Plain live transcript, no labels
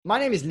My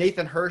name is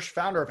Nathan Hirsch,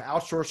 founder of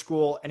Outsource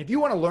School. And if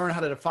you want to learn how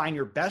to define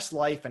your best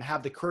life and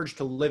have the courage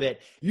to live it,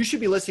 you should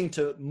be listening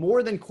to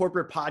More Than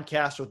Corporate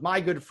podcast with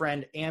my good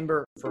friend,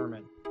 Amber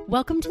Furman.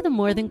 Welcome to the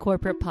More Than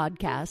Corporate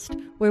podcast,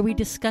 where we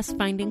discuss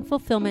finding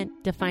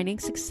fulfillment, defining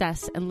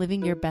success, and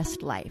living your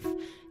best life.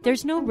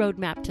 There's no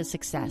roadmap to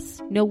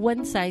success, no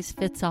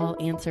one-size-fits-all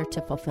answer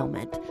to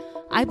fulfillment.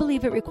 I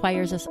believe it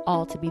requires us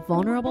all to be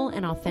vulnerable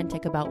and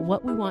authentic about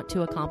what we want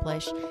to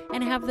accomplish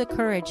and have the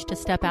courage to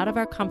step out of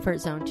our comfort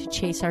zone to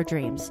chase our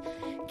dreams.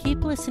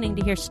 Keep listening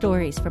to hear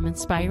stories from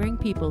inspiring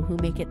people who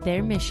make it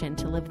their mission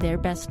to live their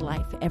best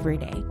life every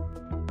day.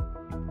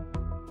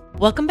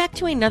 Welcome back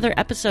to another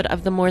episode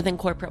of the More Than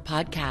Corporate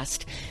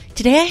podcast.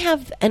 Today I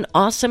have an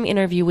awesome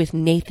interview with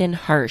Nathan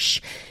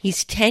Hirsch.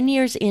 He's 10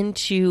 years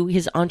into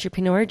his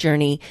entrepreneur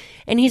journey,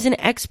 and he's an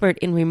expert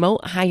in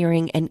remote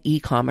hiring and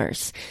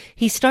e-commerce.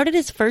 He started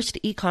his first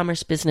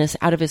e-commerce business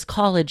out of his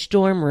college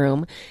dorm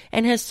room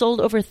and has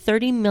sold over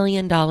 $30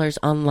 million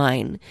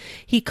online.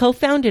 He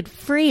co-founded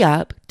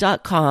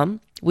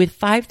FreeUp.com with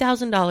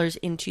 $5,000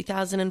 in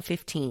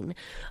 2015,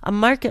 a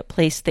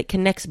marketplace that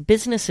connects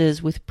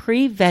businesses with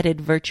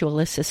pre-vetted virtual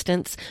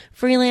assistants,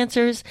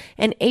 freelancers,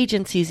 and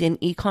agencies in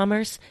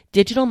e-commerce,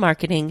 digital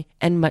marketing,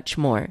 and much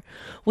more.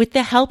 With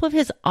the help of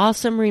his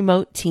awesome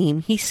remote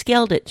team, he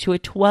scaled it to a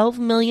 $12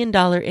 million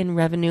in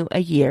revenue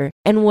a year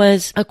and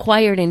was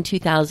acquired in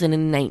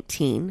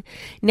 2019.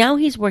 Now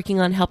he's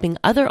working on helping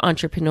other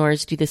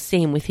entrepreneurs do the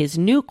same with his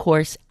new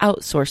course,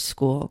 Outsource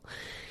School.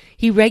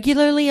 He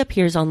regularly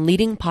appears on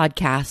leading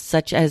podcasts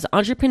such as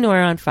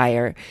Entrepreneur on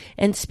Fire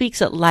and speaks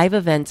at live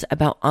events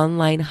about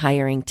online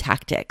hiring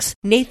tactics.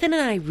 Nathan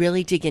and I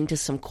really dig into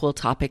some cool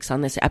topics on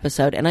this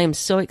episode, and I am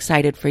so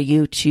excited for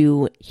you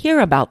to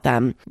hear about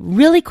them.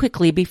 Really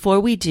quickly,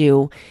 before we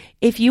do,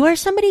 if you are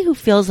somebody who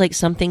feels like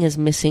something is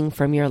missing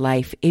from your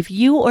life, if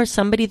you or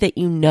somebody that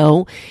you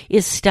know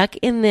is stuck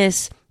in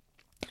this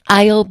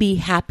I'll be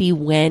happy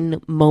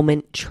when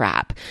moment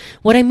trap,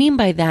 what I mean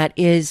by that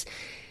is,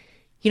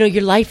 your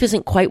life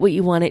isn't quite what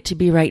you want it to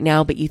be right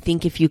now, but you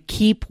think if you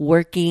keep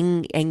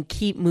working and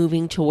keep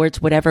moving towards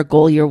whatever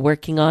goal you're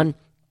working on,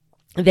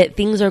 that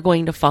things are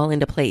going to fall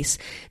into place,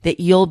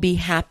 that you'll be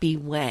happy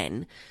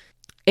when.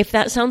 If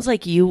that sounds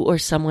like you or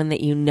someone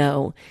that you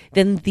know,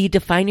 then the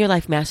Define Your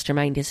Life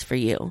Mastermind is for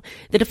you.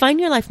 The Define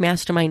Your Life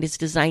Mastermind is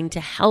designed to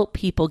help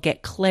people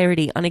get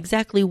clarity on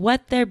exactly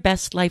what their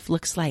best life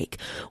looks like.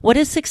 What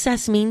does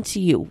success mean to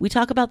you? We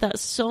talk about that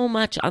so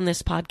much on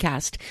this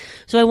podcast.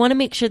 So I want to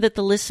make sure that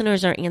the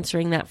listeners are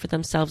answering that for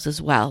themselves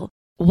as well.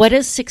 What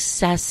does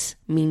success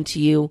mean to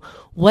you?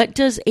 What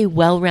does a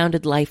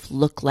well-rounded life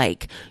look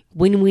like?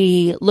 When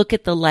we look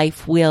at the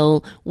life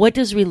wheel, what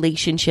does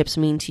relationships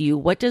mean to you?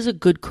 What does a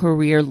good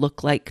career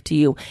look like to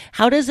you?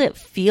 How does it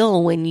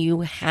feel when you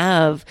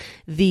have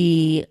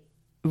the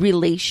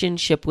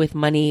relationship with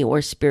money or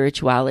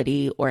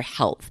spirituality or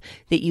health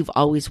that you've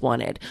always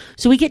wanted?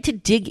 So we get to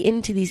dig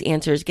into these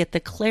answers, get the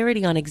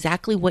clarity on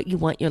exactly what you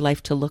want your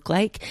life to look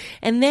like,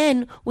 and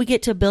then we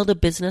get to build a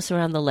business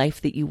around the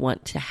life that you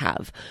want to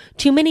have.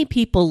 Too many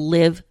people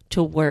live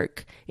to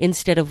work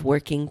instead of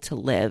working to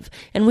live,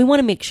 and we want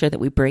to make sure that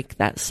we break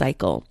that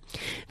cycle.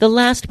 The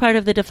last part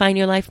of the Define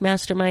Your Life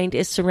Mastermind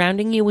is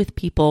surrounding you with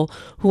people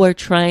who are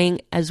trying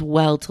as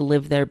well to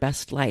live their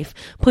best life,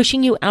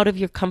 pushing you out of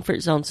your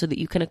comfort zone so that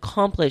you can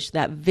accomplish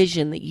that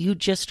vision that you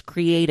just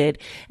created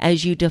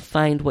as you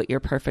defined what your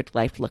perfect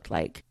life looked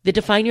like. The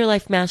Define Your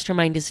Life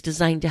Mastermind is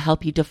designed to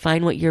help you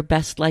define what your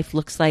best life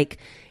looks like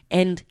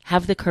and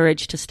have the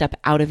courage to step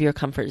out of your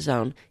comfort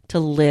zone to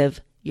live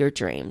your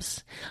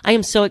dreams. I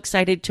am so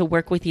excited to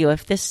work with you.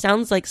 If this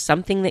sounds like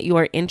something that you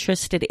are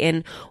interested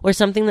in or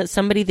something that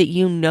somebody that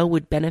you know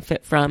would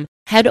benefit from,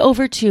 head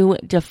over to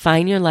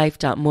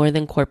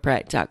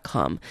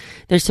defineyourlife.morethancorporate.com.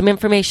 There's some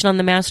information on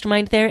the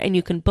mastermind there, and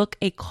you can book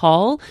a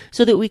call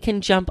so that we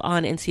can jump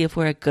on and see if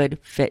we're a good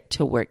fit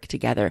to work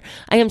together.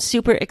 I am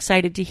super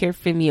excited to hear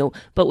from you,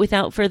 but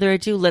without further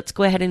ado, let's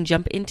go ahead and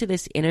jump into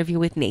this interview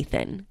with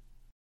Nathan.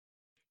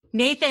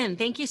 Nathan,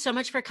 thank you so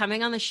much for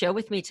coming on the show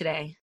with me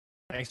today.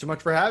 Thanks so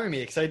much for having me.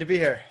 Excited to be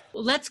here.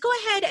 Let's go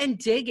ahead and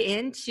dig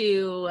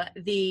into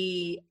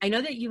I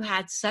know that you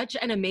had such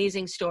an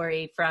amazing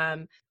story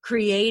from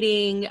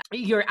creating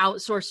your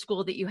outsourced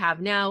school that you have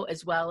now,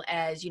 as well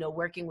as,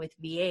 working with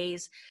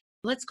VAs.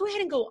 Let's go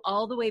ahead and go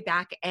all the way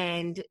back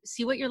and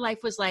see what your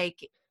life was like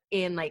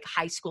in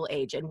high school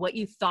age and what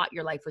you thought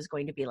your life was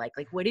going to be like.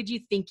 What did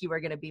you think you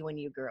were going to be when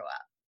you grew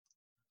up?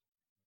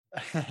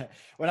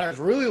 When I was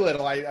really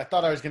little, I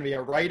thought I was going to be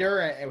a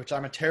writer, which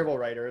I'm a terrible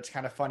writer. It's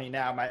kind of funny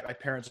now. My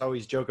parents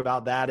always joke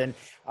about that. And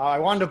I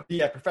wanted to be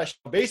a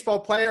professional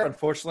baseball player.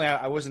 Unfortunately,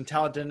 I wasn't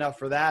talented enough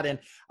for that. And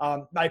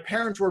my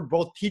parents were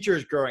both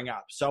teachers growing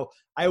up. So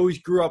I always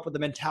grew up with the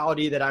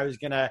mentality that I was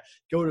going to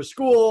go to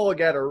school,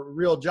 get a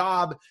real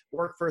job,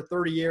 work for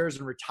 30 years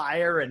and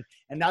retire. And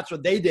that's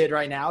what they did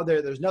right now.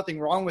 There's nothing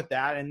wrong with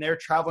that. And they're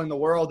traveling the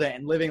world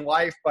and living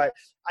life. But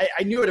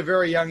I knew at a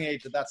very young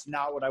age that that's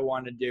not what I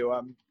wanted to do.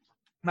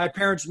 my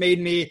parents made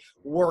me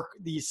work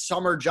these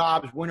summer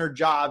jobs, winter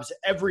jobs,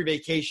 every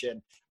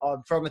vacation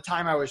from the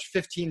time I was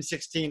 15,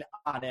 16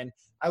 on. And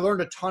I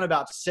learned a ton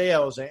about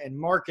sales and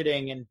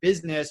marketing and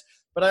business,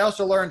 but I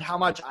also learned how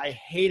much I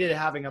hated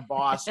having a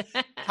boss.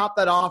 Top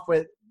that off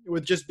with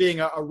just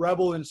being a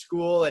rebel in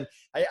school. And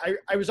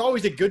I was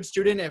always a good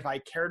student if I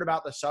cared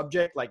about the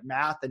subject, like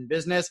math and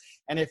business.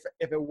 And if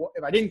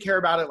I didn't care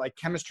about it, like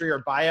chemistry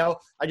or bio,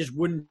 I just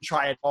wouldn't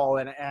try at all.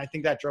 And I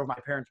think that drove my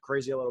parents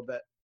crazy a little bit.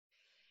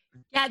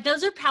 Yeah,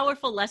 those are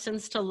powerful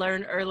lessons to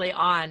learn early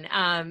on.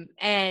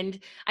 And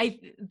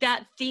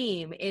that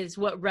theme is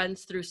what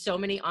runs through so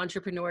many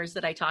entrepreneurs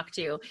that I talk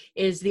to,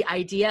 is the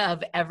idea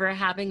of ever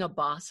having a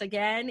boss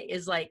again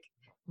is like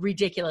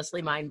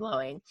ridiculously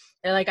mind-blowing.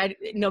 They're like,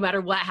 no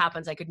matter what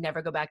happens, I could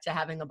never go back to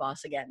having a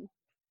boss again.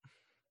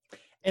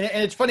 And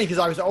it's funny because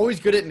I was always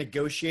good at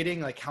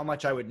negotiating, like how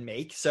much I would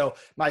make. So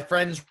my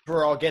friends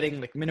were all getting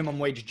like minimum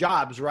wage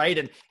jobs,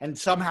 right? And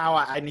somehow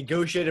I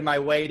negotiated my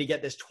way to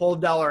get this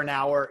 $12 an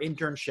hour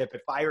internship at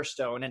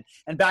Firestone.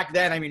 And back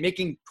then, I mean,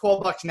 making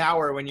 $12 an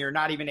hour when you're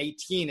not even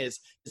 18 is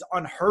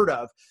unheard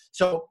of.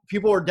 So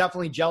people were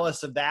definitely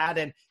jealous of that.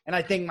 And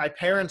I think my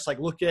parents like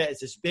looked at it as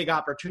this big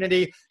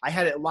opportunity. I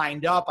had it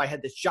lined up. I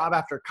had this job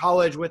after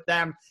college with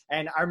them.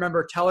 And I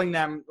remember telling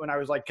them when I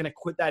was like going to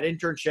quit that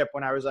internship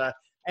when I was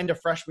end of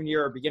freshman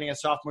year or beginning of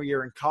sophomore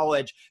year in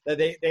college, that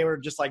they were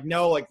just like,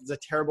 no, like it's a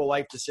terrible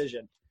life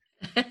decision.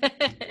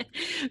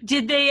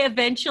 Did they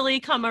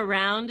eventually come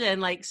around and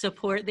like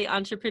support the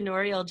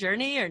entrepreneurial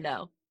journey or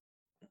no?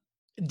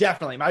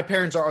 Definitely. My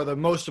parents are the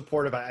most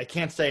supportive. I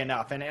can't say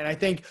enough. And I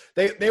think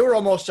they were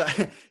almost,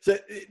 so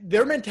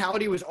their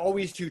mentality was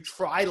always to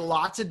try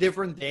lots of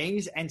different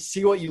things and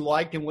see what you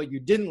liked and what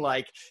you didn't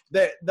like.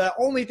 The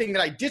only thing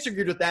that I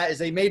disagreed with that is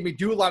they made me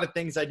do a lot of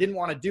things I didn't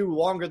want to do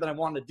longer than I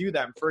wanted to do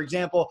them. For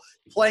example,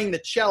 playing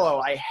the cello.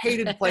 I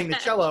hated playing the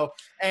cello,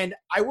 and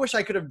I wish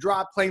I could have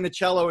dropped playing the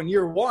cello in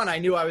year one. I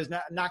knew I was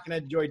not going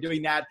to enjoy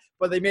doing that,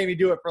 but they made me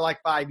do it for like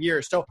 5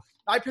 years. So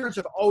my parents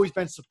have always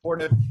been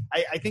supportive.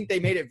 I think they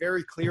made it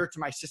very clear to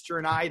my sister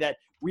and I that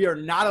we are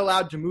not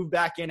allowed to move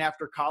back in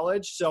after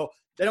college. So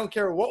they don't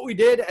care what we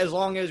did as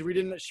long as we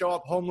didn't show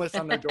up homeless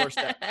on their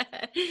doorstep.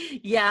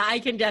 Yeah, I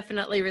can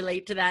definitely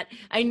relate to that.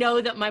 I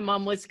know that my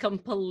mom was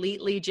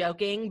completely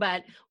joking,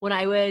 but when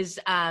I was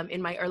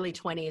in my early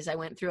 20s, I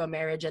went through a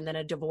marriage and then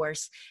a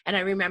divorce. And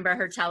I remember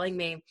her telling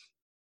me,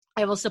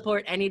 I will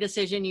support any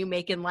decision you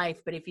make in life,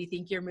 but if you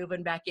think you're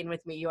moving back in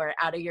with me, you are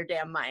out of your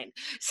damn mind.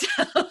 So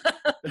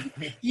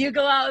you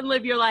go out and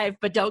live your life,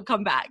 but don't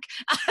come back.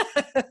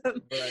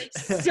 Right.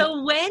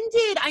 So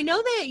I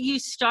know that you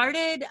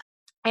started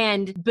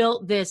and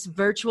built this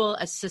virtual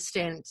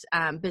assistant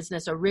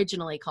business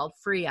originally called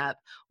FreeUp.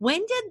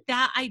 When did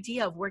that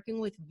idea of working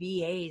with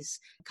VAs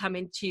come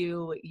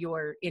into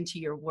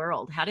your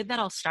world? How did that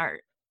all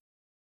start?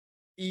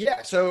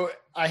 Yeah, so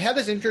I had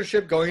this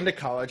internship going into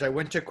college. I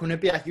went to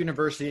Quinnipiac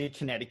University in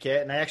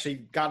Connecticut, and I actually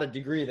got a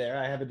degree there.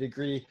 I have a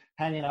degree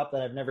hanging up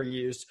that I've never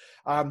used.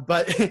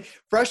 But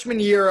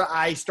freshman year,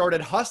 I started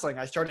hustling.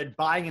 I started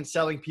buying and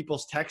selling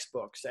people's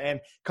textbooks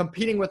and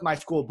competing with my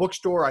school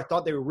bookstore. I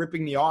thought they were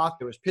ripping me off.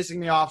 It was pissing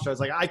me off. So I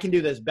was like, I can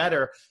do this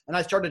better. And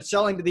I started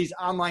selling to these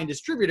online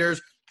distributors,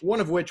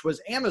 one of which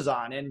was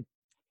Amazon. And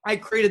I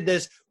created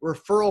this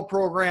referral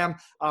program.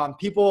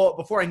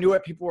 Before I knew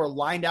it, people were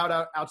lined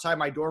outside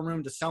my dorm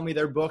room to sell me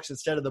their books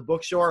instead of the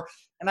bookstore.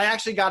 And I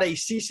actually got a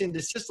cease and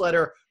desist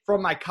letter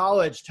from my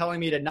college telling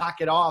me to knock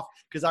it off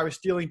because I was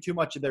stealing too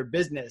much of their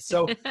business.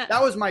 So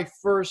that was my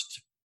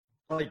first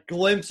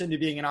glimpse into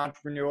being an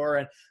entrepreneur.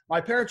 And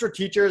my parents were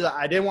teachers.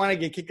 I didn't want to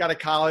get kicked out of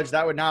college.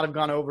 That would not have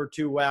gone over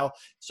too well.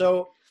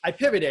 So I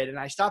pivoted and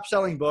I stopped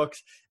selling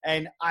books,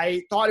 and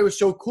I thought it was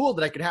so cool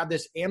that I could have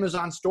this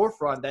Amazon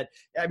storefront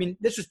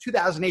this was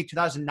 2008,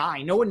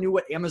 2009. No one knew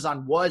what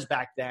Amazon was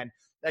back then.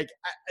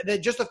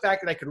 Just the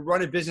fact that I could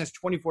run a business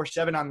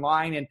 24/7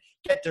 online and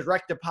get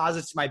direct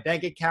deposits to my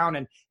bank account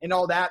and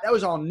all that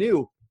was all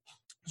new.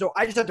 So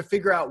I just had to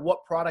figure out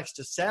what products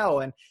to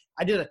sell. And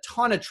I did a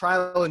ton of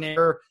trial and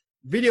error,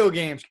 video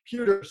games,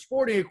 computers,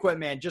 sporting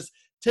equipment, just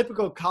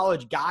typical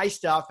college guy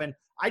stuff. And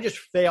I just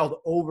failed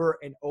over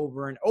and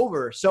over and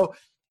over. So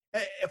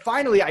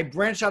finally, I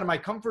branched out of my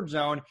comfort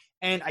zone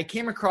and I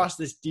came across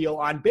this deal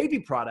on baby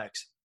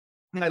products.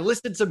 And I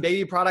listed some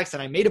baby products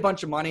and I made a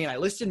bunch of money, and I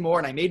listed more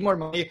and I made more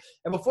money.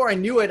 And before I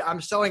knew it, I'm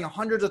selling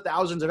hundreds of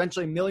thousands,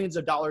 eventually millions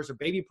of dollars of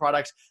baby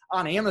products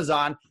on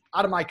Amazon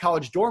out of my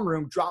college dorm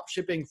room, drop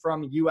shipping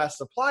from US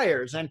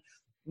suppliers. And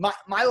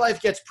my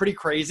life gets pretty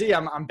crazy.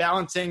 I'm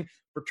balancing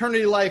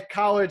fraternity life,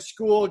 college,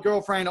 school,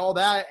 girlfriend, all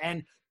that,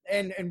 and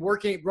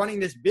running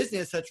this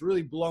business that's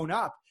really blown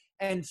up.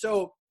 And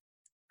so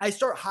I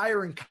start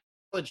hiring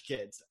college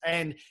kids,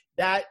 and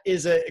that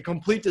is a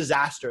complete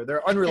disaster.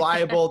 They're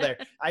unreliable.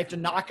 I have to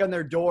knock on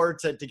their door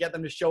to get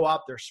them to show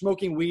up. They're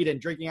smoking weed and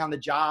drinking on the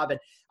job. And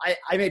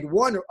I made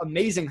one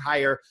amazing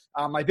hire.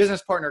 My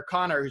business partner,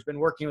 Connor, who's been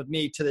working with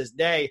me to this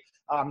day,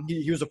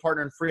 he was a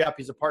partner in FreeUp.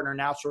 He's a partner in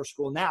Outsource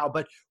School now.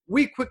 But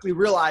we quickly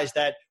realized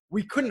that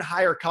we couldn't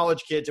hire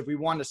college kids if we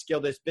wanted to scale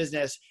this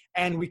business.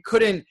 And we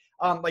couldn't,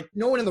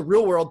 no one in the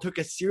real world took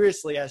us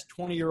seriously as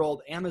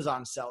 20-year-old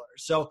Amazon sellers.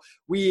 So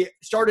we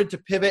started to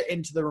pivot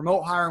into the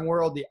remote hiring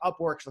world, the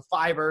Upworks, the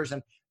Fiverrs,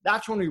 and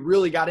that's when we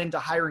really got into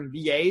hiring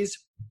VAs.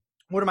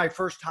 One of my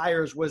first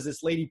hires was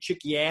this lady,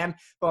 Chicky Ann,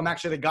 who I'm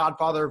actually the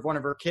godfather of one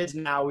of her kids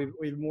now. We've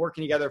been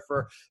working together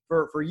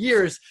for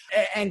years.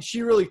 And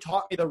she really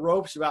taught me the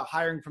ropes about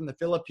hiring from the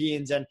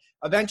Philippines. And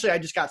eventually I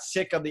just got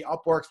sick of the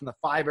Upworks and the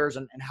Fiverrs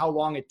and how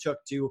long it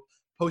took to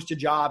post a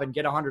job and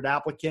get 100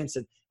 applicants.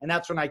 And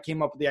that's when I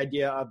came up with the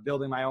idea of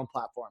building my own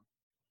platform.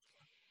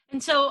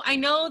 And so I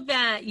know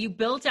that you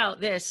built out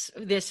this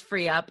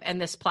FreeUp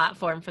and this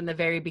platform from the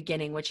very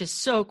beginning, which is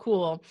so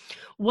cool.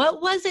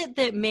 What was it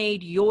that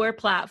made your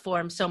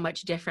platform so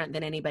much different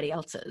than anybody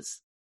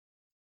else's?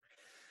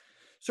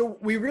 So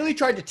we really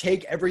tried to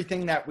take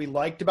everything that we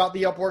liked about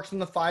the Upworks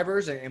and the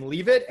Fiverrs and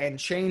leave it and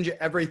change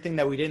everything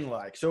that we didn't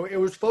like. So it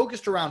was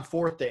focused around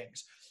 4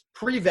 things.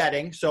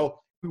 Pre-vetting. So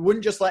we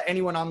wouldn't just let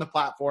anyone on the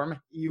platform.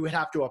 You would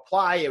have to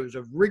apply. It was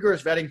a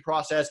rigorous vetting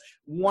process.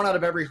 1 out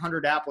of every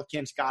 100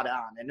 applicants got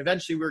on. And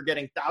eventually we were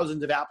getting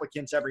thousands of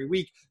applicants every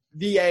week.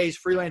 VAs,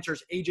 freelancers,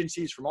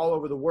 agencies from all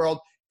over the world.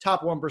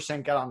 Top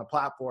 1% got on the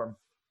platform.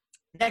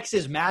 Next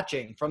is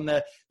matching. From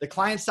the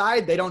client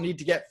side, they don't need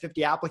to get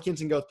 50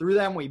 applicants and go through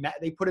them.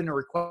 They put in a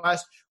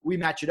request. We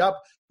match it up.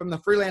 From the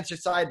freelancer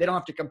side, they don't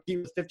have to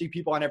compete with 50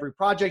 people on every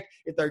project.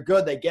 If they're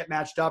good, they get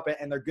matched up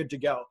and they're good to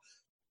go.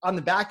 On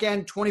the back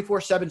end,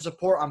 24/7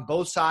 support on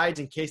both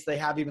sides in case they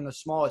have even the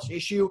smallest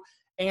issue,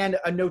 and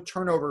a no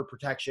turnover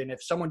protection.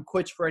 If someone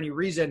quits for any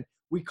reason,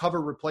 we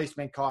cover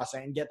replacement costs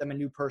and get them a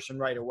new person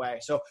right away.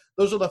 So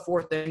those are the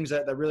 4 things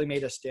that really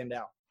made us stand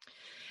out.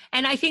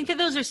 And I think that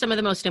those are some of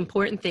the most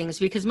important things,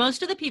 because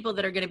most of the people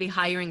that are going to be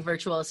hiring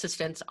virtual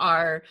assistants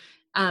are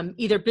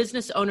either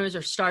business owners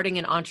or starting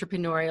an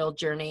entrepreneurial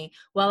journey.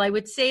 While I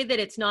would say that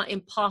it's not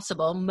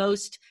impossible,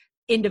 most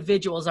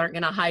individuals aren't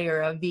going to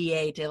hire a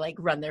VA to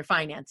run their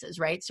finances,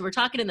 right? So we're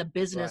talking in the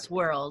business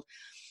world.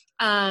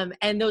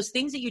 And those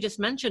things that you just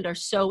mentioned are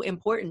so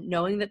important,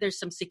 knowing that there's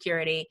some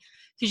security,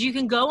 because you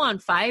can go on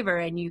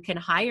Fiverr and you can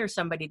hire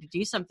somebody to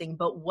do something,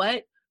 but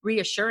what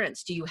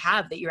reassurance do you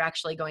have that you're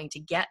actually going to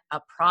get a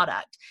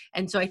product?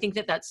 And so I think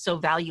that that's so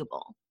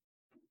valuable.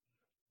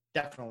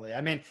 Definitely.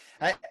 I mean,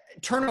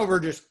 turnover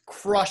just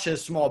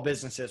crushes small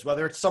businesses,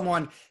 whether it's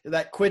someone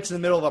that quits in the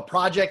middle of a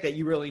project that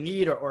you really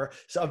need, or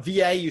a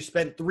VA you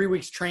spent 3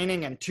 weeks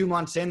training and 2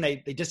 months in, they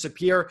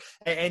disappear.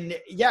 And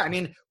yeah, I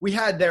mean, we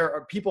had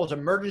their people's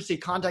emergency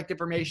contact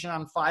information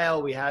on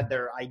file. We had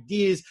their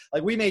IDs.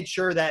 We made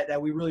sure that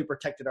we really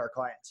protected our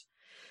clients.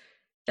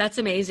 That's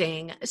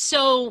amazing.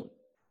 So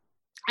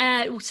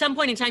at some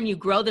point in time, you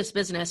grow this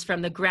business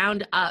from the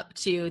ground up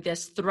to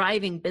this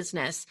thriving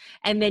business,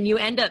 and then you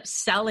end up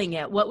selling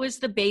it. What was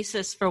the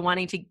basis for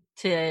wanting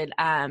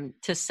to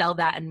sell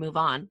that and move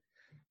on?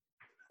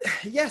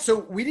 Yeah, so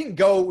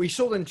we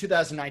sold in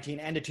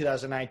 2019, end of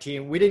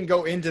 2019. We didn't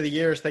go into the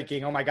years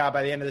thinking, oh my God,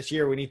 by the end of this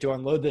year, we need to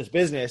unload this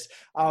business.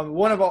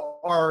 One of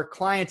our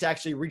clients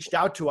actually reached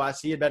out to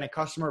us. He had been a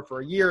customer for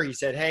a year. He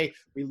said, hey,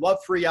 we love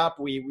FreeUp.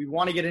 We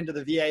want to get into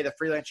the VA, the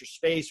freelancer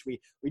space. We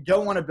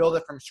don't want to build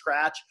it from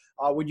scratch.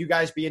 Would you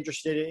guys be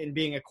interested in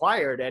being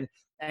acquired?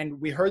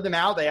 And we heard them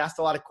out. They asked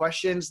a lot of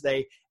questions.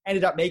 They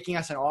ended up making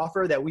us an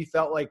offer that we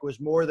felt like was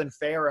more than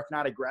fair, if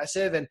not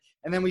aggressive. And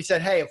then we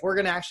said, hey, if we're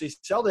going to actually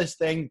sell this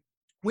thing,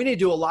 we need to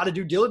do a lot of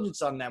due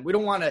diligence on them. We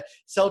don't want to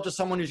sell it to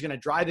someone who's going to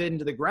drive it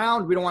into the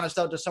ground. We don't want to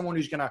sell it to someone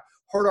who's going to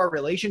hurt our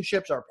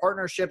relationships, our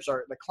partnerships,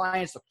 the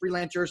clients, the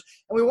freelancers.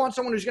 And we want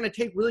someone who's going to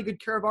take really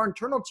good care of our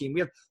internal team.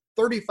 We have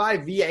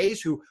 35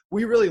 VAs who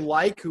we really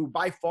like, who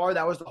by far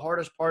that was the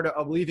hardest part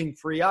of leaving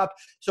FreeUp.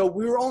 So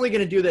we were only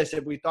going to do this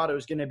if we thought it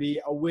was going to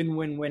be a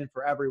win-win-win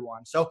for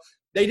everyone. So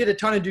they did a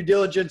ton of due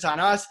diligence on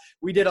us.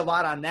 We did a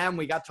lot on them.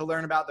 We got to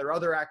learn about their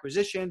other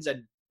acquisitions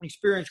and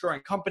experience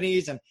growing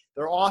companies, and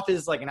their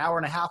office is like an hour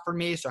and a half from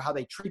me. So how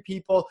they treat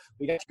people,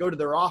 we got to go to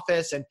their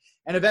office, and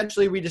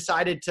eventually we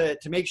decided to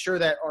make sure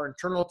that our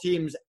internal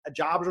teams'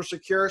 jobs were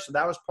secure. So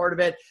that was part of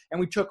it. And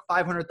we took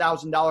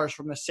 $500,000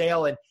 from the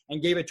sale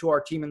and gave it to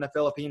our team in the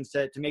Philippines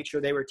to make sure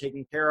they were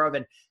taken care of.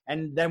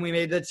 And then we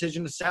made the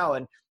decision to sell.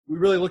 And we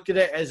really looked at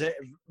it as a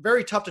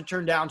very tough to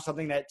turn down,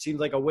 something that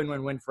seemed like a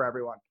win-win-win for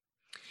everyone.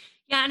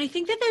 Yeah, and I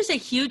think that there's a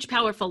huge,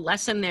 powerful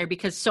lesson there,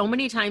 because so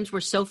many times we're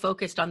so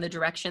focused on the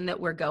direction that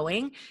we're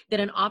going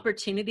that an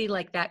opportunity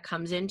like that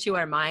comes into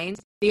our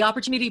minds. The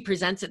opportunity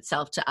presents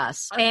itself to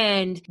us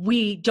and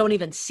we don't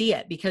even see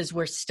it because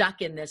we're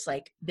stuck in this,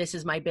 this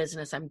is my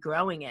business, I'm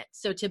growing it.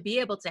 So to be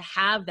able to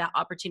have that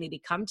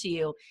opportunity come to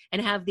you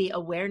and have the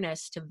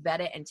awareness to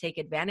vet it and take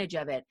advantage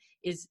of it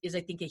is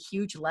I think, a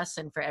huge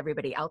lesson for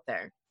everybody out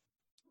there.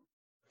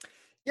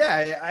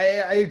 Yeah,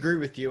 I agree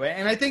with you.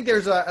 And I think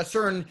there's a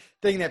certain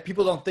thing that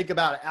people don't think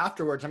about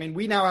afterwards. I mean,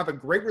 we now have a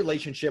great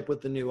relationship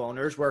with the new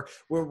owners where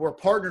we're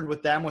partnered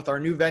with them with our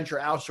new venture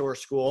outsource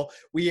school.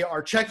 We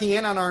are checking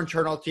in on our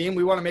internal team.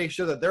 We want to make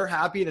sure that they're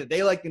happy, that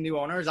they like the new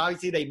owners.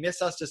 Obviously, they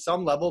miss us to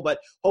some level, but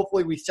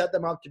hopefully we set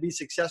them up to be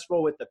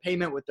successful with the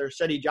payment, with their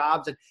steady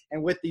jobs,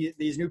 and with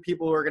these new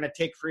people who are going to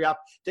take FreeUp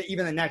to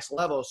even the next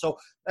level. So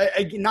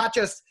not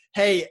just,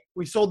 hey,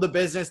 we sold the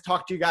business,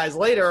 talk to you guys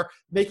later,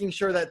 making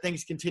sure that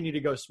things continue to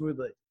go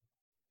smoothly.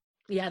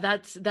 Yeah,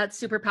 that's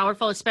super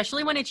powerful,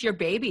 especially when it's your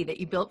baby that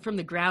you built from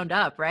the ground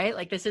up, right?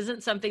 Like this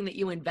isn't something that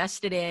you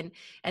invested in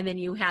and then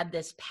you had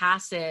this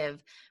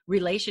passive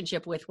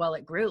relationship with while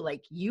it grew.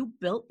 Like you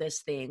built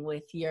this thing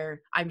with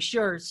your, I'm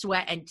sure,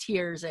 sweat and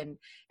tears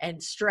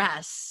and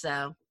stress.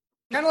 So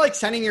kind of like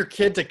sending your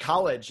kid to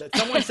college.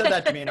 Someone said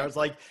that to me and I was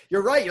like,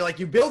 you're right. You're like,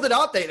 you build it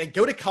up, they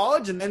go to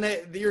college and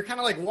then you're kind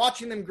of like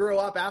watching them grow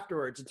up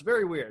afterwards. It's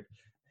very weird.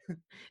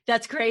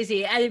 That's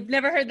crazy. I've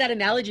never heard that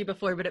analogy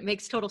before, but it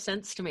makes total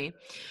sense to me.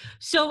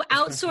 So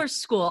outsource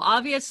school,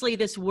 obviously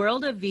this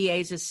world of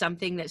VAs is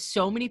something that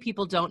so many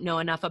people don't know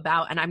enough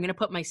about. And I'm going to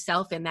put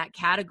myself in that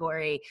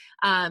category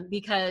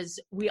because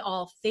we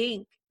all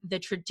think the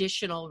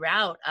traditional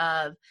route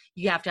of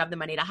you have to have the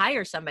money to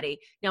hire somebody.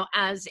 Now,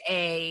 as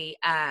a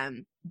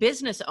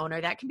business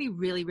owner, that can be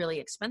really, really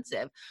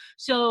expensive.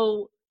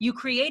 So you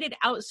created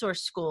Outsource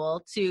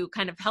School to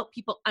kind of help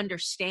people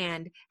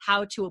understand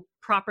how to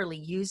properly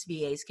use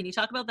VAs. Can you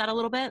talk about that a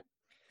little bit?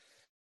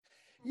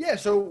 Yeah,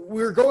 so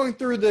we're going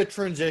through the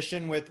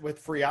transition with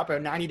FreeUp, a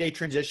 90-day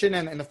transition.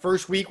 And in the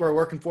first week, we're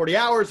working 40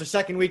 hours. The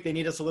second week, they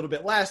need us a little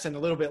bit less and a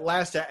little bit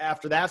less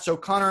after that. So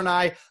Connor and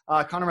I,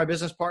 Connor, my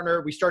business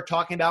partner, we start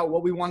talking about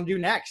what we want to do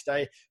next.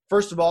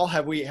 First of all,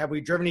 have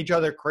we driven each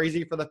other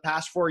crazy for the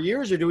past 4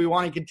 years, or do we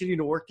want to continue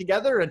to work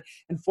together?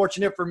 And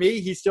fortunate for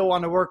me, he still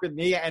wanted to work with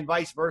me and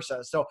vice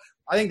versa. So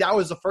I think that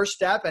was the first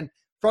step. And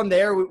from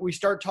there, we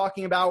start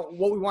talking about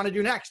what we want to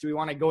do next. Do we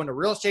want to go into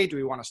real estate? Do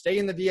we want to stay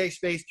in the VA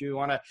space? Do we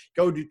want to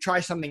go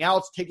try something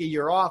else, take a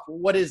year off?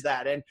 What is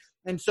that?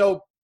 And so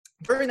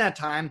during that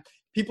time,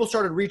 people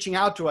started reaching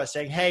out to us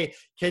saying, hey,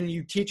 can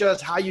you teach us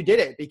how you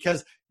did it?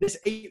 Because this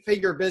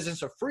 8-figure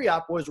business of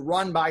FreeUp was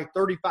run by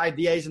 35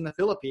 VAs in the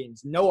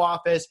Philippines, no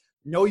office,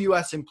 no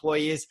U.S.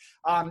 employees,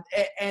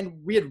 and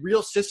we had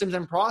real systems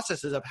and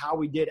processes of how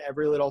we did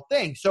every little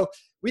thing. So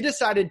we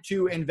decided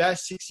to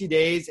invest 60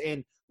 days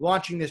in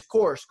launching this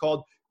course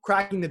called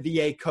Cracking the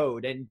VA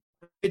Code. And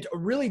it's a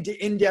really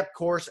in-depth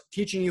course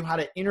teaching you how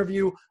to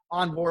interview,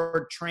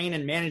 onboard, train,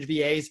 and manage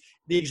VAs,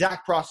 the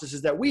exact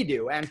processes that we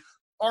do. And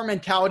our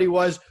mentality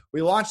was,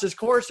 we launched this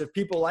course. If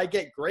people like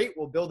it, great.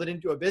 We'll build it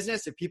into a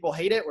business. If people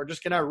hate it, we're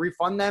just going to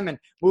refund them and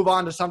move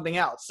on to something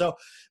else. So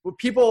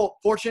people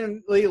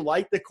fortunately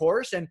liked the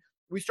course, and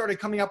we started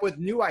coming up with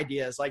new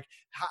ideas. Like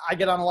I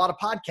get on a lot of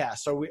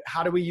podcasts. So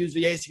how do we use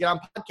VAs to get on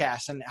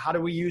podcasts? And how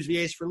do we use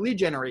VAs for lead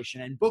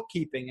generation and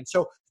bookkeeping? And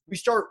so we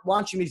start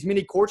launching these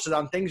mini courses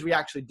on things we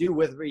actually do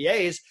with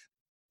VAs.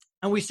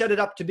 And we set it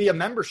up to be a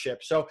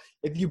membership. So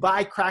if you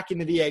buy Cracking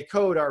the VA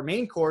Code, our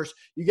main course,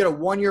 you get a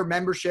 1-year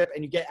membership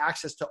and you get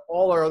access to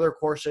all our other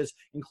courses.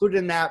 Included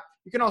in that,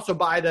 you can also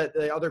buy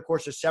the other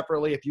courses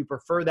separately if you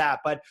prefer that.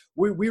 But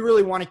we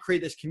really want to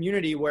create this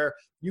community where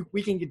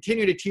we can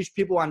continue to teach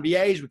people on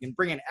VAs. We can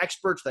bring in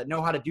experts that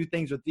know how to do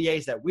things with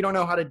VAs that we don't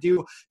know how to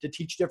do, to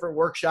teach different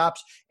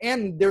workshops,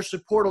 and there's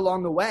support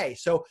along the way.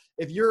 So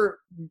if you're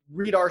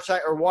read our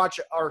site or watch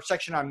our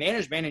section on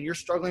management and you're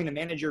struggling to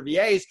manage your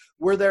VAs,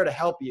 we're there to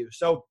help you.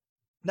 So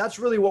that's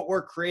really what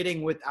we're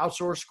creating with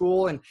Outsource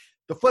School. And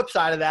the flip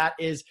side of that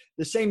is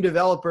the same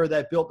developer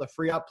that built the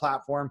FreeUp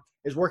platform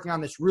is working on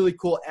this really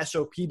cool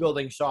SOP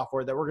building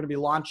software that we're going to be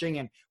launching.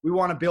 And we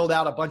want to build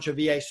out a bunch of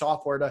VA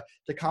software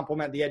to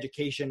complement the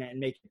education and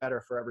make it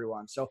better for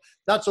everyone. So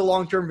that's a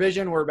long-term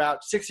vision. We're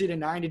about 60 to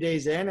 90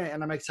 days in,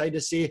 and I'm excited to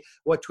see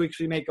what tweaks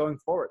we make going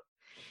forward.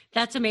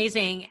 That's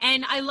amazing.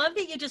 And I love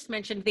that you just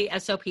mentioned the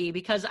SOP,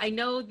 because I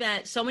know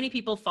that so many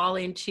people fall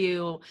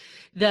into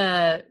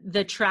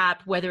the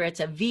trap, whether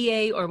it's a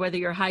VA or whether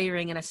you're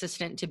hiring an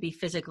assistant to be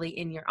physically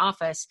in your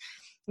office.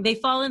 They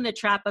fall in the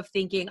trap of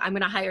thinking, I'm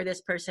going to hire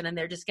this person and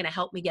they're just going to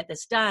help me get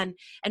this done.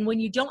 And when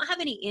you don't have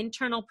any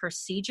internal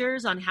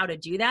procedures on how to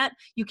do that,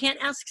 you can't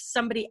ask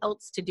somebody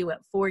else to do it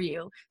for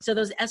you. So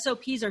those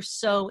SOPs are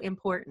so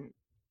important.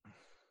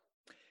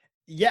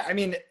 Yeah, I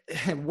mean,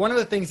 one of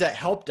the things that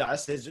helped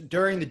us is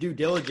during the due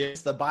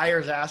diligence, the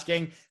buyer's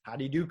asking, how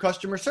do you do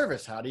customer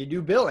service? How do you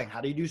do billing? How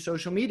do you do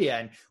social media?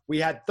 And we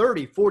had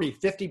 30, 40,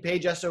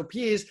 50-page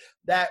SOPs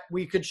that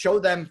we could show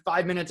them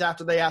 5 minutes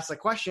after they asked the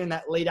question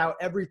that laid out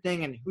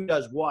everything and who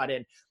does what.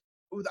 And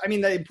I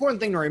mean, the important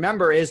thing to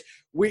remember is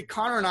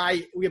Connor and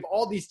I, we have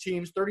all these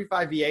teams,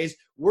 35 VAs.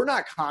 We're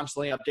not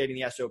constantly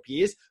updating the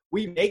SOPs.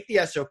 We make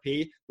the SOP,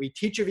 we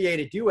teach a VA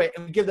to do it,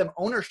 and we give them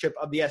ownership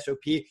of the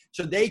SOP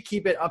so they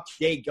keep it up to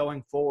date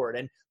going forward.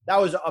 And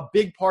that was a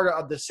big part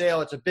of the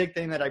sale. It's a big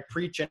thing that I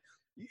preach. And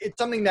it's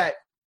something that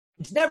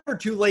it's never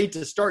too late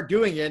to start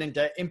doing it and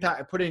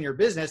to put it in your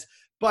business.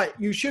 but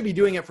you should be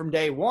doing it from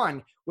day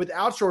one. With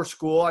Outsource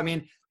School, I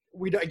mean,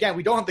 we don't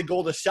have the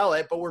goal to sell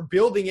it, but we're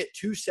building it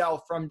to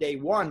sell from day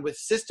one with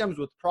systems,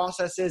 with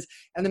processes,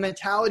 and the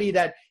mentality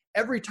that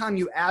every time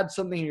you add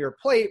something to your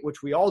plate,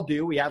 which we all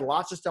do, we add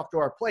lots of stuff to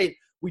our plate,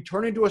 we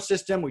turn into a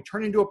system, we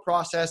turn into a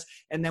process,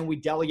 and then we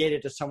delegate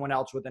it to someone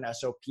else with an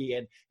SOP.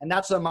 And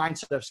that's the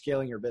mindset of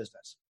scaling your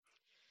business.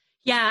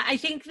 Yeah, I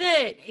think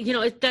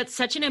that, that's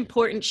such an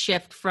important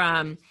shift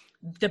from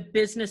the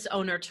business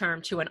owner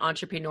term to an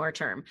entrepreneur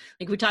term.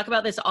 Like we talk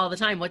about this all the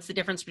time. What's the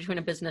difference between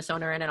a business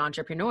owner and an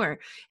entrepreneur?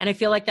 And I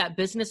feel like that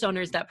business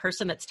owner is that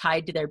person that's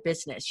tied to their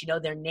business.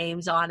 Their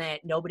name's on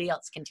it. Nobody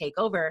else can take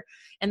over.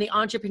 And the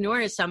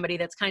entrepreneur is somebody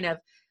that's kind of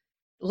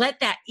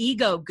let that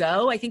ego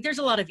go. I think there's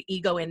a lot of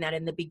ego in that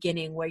in the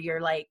beginning where you're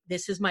like,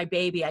 this is my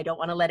baby. I don't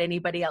want to let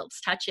anybody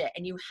else touch it.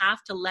 And you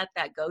have to let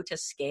that go to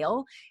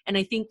scale. And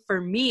I think for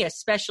me,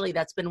 especially,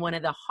 that's been one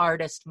of the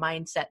hardest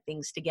mindset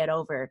things to get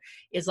over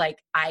is like,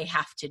 I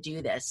have to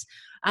do this.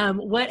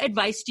 What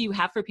advice do you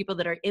have for people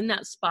that are in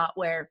that spot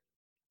where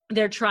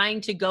they're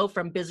trying to go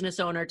from business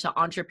owner to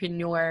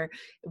entrepreneur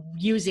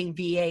using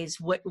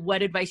VAs?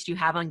 What advice do you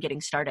have on getting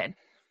started?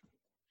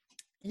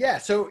 Yeah.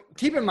 So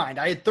keep in mind,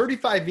 I had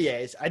 35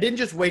 VAs. I didn't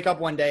just wake up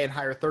one day and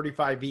hire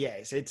 35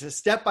 VAs. It's a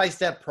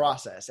step-by-step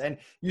process. And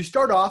you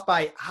start off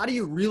by how do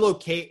you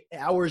relocate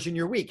hours in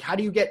your week? How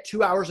do you get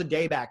 2 hours a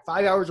day back,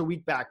 5 hours a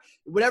week back,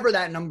 whatever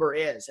that number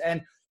is?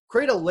 And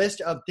create a list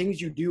of things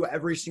you do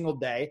every single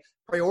day,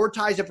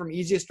 prioritize it from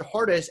easiest to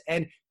hardest,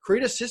 and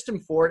create a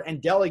system for it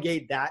and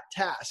delegate that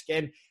task.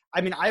 And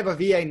I mean, I have a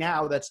VA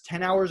now that's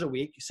 10 hours a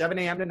week, 7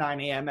 a.m. to 9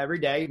 a.m. every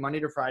day, Monday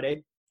to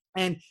Friday.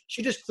 And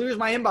she just clears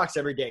my inbox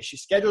every day. She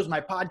schedules my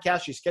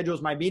podcast. She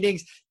schedules my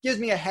meetings, gives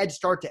me a head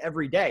start to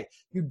every day.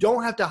 You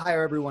don't have to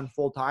hire everyone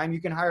full-time. You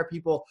can hire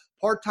people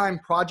part-time,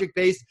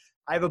 project-based.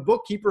 I have a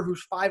bookkeeper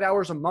who's 5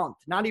 hours a month,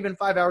 not even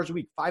 5 hours a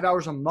week, 5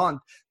 hours a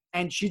month.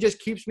 And she just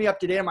keeps me up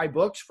to date on my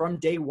books from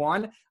day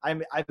one. I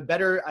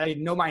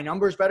know my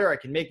numbers better. I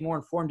can make more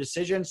informed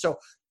decisions. So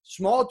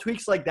small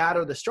tweaks like that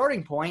are the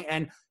starting point.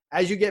 And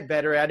as you get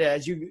better at it,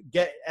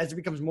 as it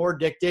becomes more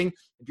addicting,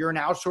 if you're in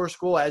Outsource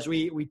School, as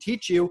we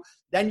teach you,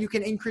 then you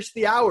can increase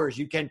the hours.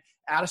 You can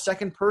add a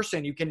second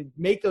person. You can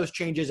make those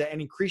changes and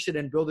increase it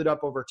and build it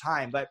up over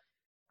time. But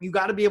you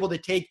got to be able to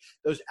take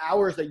those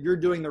hours that you're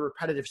doing the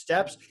repetitive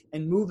steps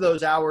and move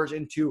those hours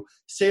into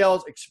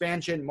sales,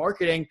 expansion,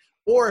 marketing.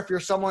 Or if you're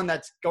someone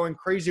that's going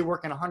crazy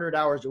working 100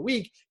 hours a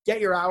week,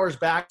 get your hours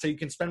back so you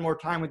can spend more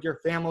time with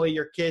your family,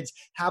 your kids,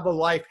 have a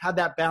life, have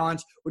that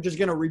balance, which is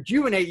going to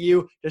rejuvenate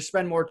you to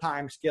spend more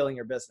time scaling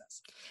your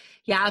business.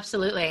 Yeah,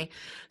 absolutely.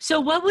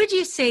 So what would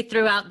you say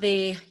throughout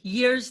the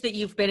years that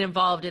you've been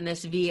involved in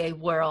this VA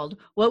world,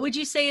 what would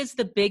you say is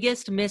the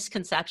biggest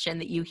misconception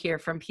that you hear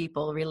from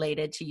people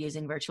related to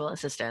using virtual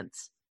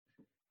assistants?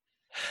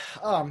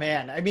 Oh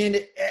man. I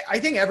mean, I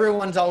think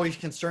everyone's always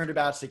concerned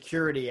about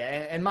security,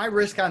 and my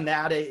risk on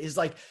that is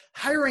like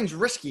hiring's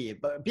risky,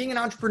 but being an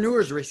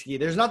entrepreneur is risky.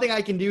 There's nothing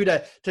I can do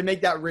to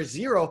make that risk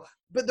zero,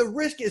 but the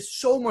risk is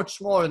so much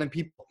smaller than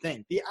people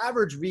think. The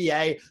average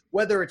VA,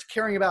 whether it's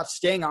caring about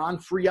staying on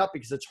free up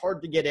because it's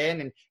hard to get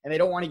in and they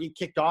don't want to get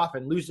kicked off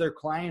and lose their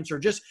clients, or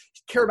just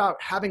care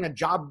about having a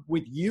job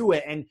with you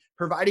and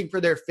providing for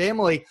their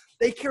family,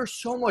 they care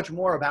so much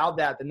more about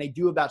that than they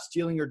do about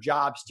stealing your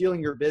job, stealing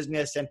your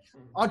business. And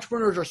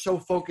entrepreneurs are so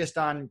focused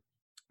on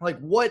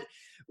what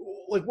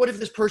if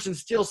this person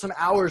steals some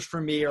hours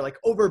from me or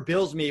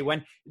overbills me,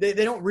 when they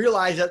don't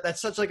realize that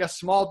that's such a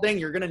small thing.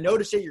 You're going to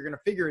notice it. You're going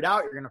to figure it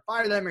out. You're going to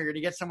fire them, or you're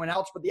going to get someone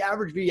else. But the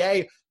average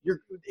VA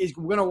is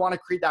going to want to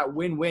create that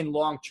win-win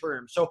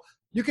long-term. So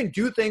you can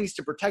do things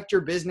to protect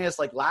your business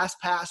like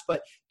LastPass,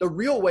 but the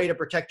real way to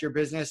protect your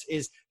business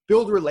is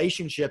build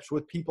relationships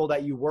with people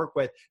that you work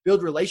with,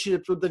 build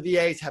relationships with the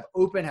VAs, have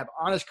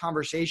honest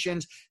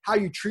conversations, how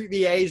you treat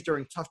VAs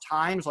during tough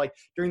times, like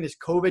during this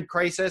COVID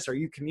crisis. Are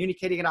you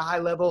communicating at a high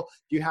level?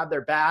 Do you have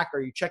their back? Are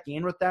you checking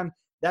in with them?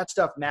 That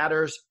stuff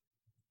matters.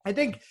 I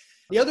think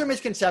the other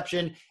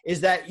misconception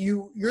is that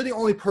you're the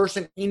only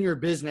person in your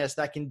business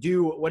that can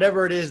do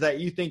whatever it is that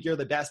you think you're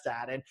the best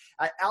at. And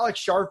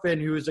Alex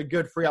Sharfin, who is a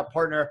good free up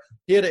partner,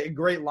 he had a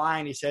great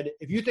line. He said,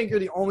 if you think you're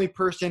the only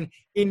person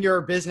in your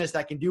business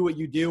that can do what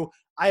you do,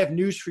 I have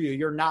news for you.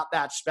 You're not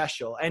that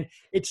special. And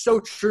it's so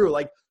true.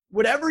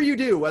 Whatever you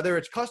do, whether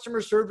it's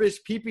customer service,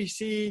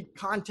 PPC,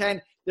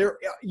 content,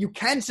 you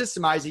can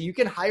systemize it. You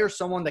can hire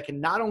someone that can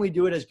not only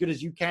do it as good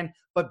as you can,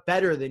 but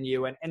better than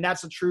you. And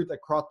that's the truth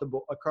across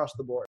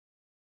the board.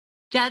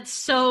 That's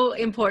so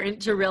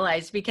important to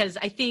realize, because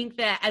I think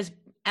that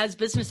as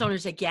business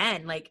owners,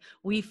 again,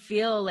 we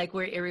feel like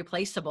we're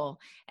irreplaceable.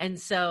 And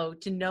so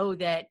to know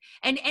that,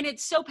 and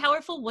it's so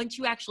powerful once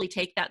you actually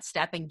take that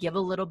step and give a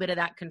little bit of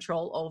that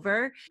control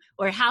over,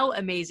 or how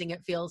amazing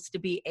it feels to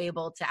be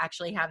able to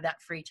actually have that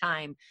free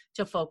time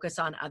to focus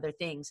on other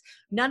things.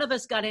 None of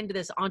us got into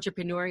this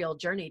entrepreneurial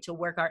journey to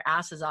work our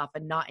asses off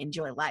and not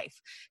enjoy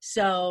life.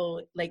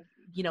 So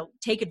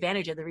take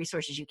advantage of the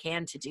resources you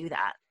can to do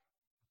that.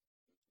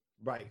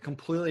 Right.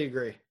 Completely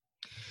agree.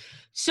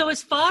 So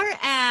as far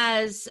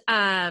as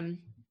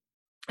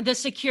the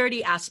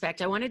security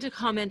aspect, I wanted to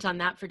comment on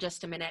that for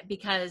just a minute,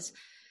 because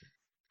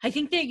I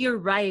think that you're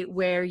right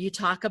where you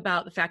talk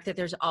about the fact that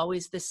there's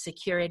always this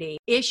security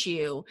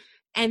issue.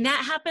 And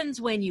that happens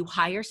when you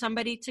hire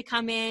somebody to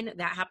come in.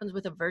 That happens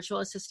with a virtual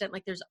assistant.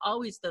 Like, there's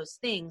always those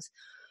things.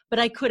 But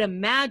I could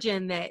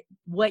imagine that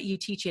what you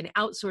teach in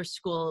outsource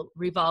school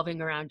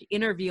revolving around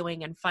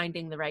interviewing and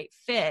finding the right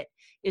fit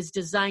is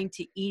designed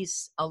to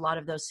ease a lot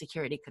of those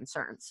security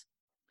concerns.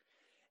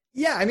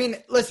 Yeah, I mean,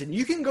 listen,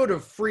 you can go to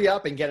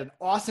FreeUp and get an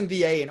awesome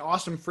VA, an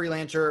awesome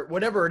freelancer,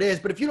 whatever it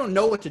is. But if you don't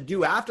know what to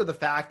do after the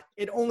fact,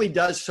 it only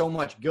does so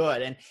much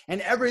good.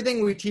 And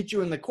everything we teach you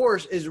in the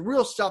course is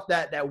real stuff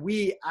that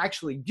we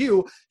actually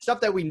do,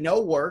 stuff that we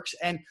know works,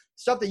 and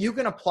stuff that you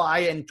can apply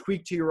and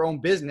tweak to your own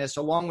business,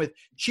 along with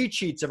cheat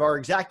sheets of our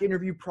exact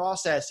interview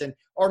process and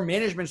our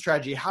management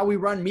strategy, how we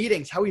run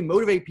meetings, how we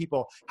motivate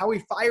people, how we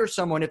fire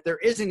someone if there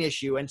is an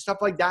issue, and stuff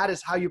like that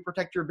is how you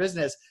protect your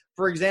business.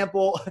 For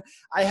example,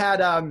 I had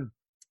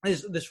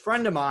this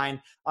friend of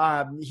mine,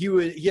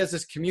 he has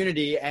this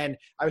community, and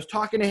I was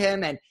talking to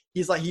him, and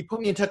he's like, he put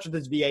me in touch with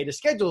his VA to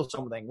schedule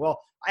something. Well,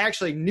 I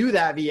actually knew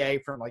that VA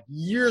from like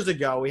years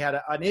ago. We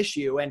had an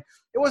issue, and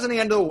it wasn't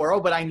the end of the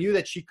world, but I knew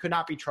that she could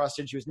not be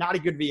trusted. She was not a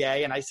good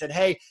VA. And I said,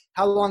 hey,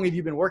 how long have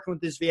you been working with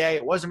this VA?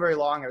 It wasn't very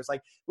long. I was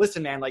like,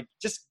 listen, man, like,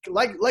 just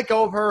let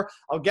go of her.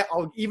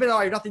 Even though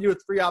I have nothing to do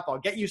with FreeUp, I'll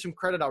get you some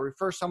credit. I'll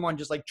refer someone.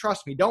 Just like,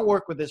 trust me, don't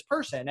work with this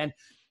person.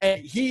 And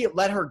he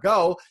let her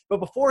go. But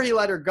before he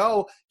let her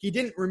go, he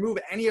didn't remove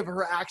any of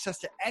her access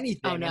to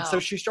anything. Oh, no. And so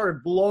she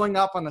started blowing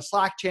up on the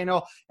Slack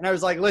channel. And I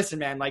was like, listen,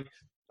 man, like,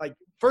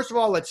 first of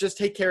all, let's just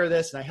take care of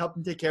this. And I helped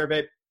him take care of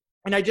it.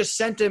 And I just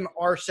sent him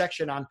our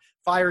section on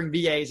firing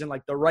VAs and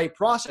like the right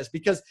process,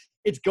 because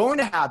it's going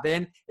to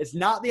happen. It's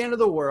not the end of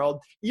the world.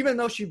 Even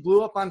though she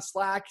blew up on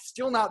Slack,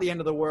 still not the end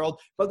of the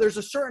world. But there's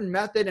a certain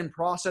method and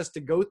process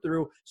to go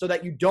through so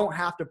that you don't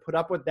have to put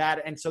up with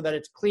that, and so that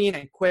it's clean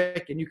and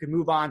quick and you can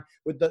move on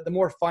with the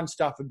more fun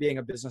stuff of being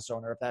a business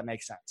owner, if that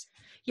makes sense.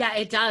 Yeah,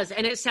 it does.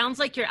 And it sounds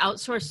like your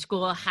outsourced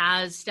school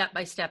has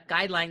step-by-step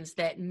guidelines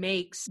that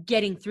makes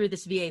getting through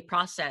this VA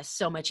process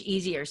so much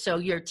easier. So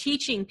you're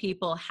teaching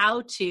people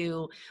how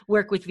to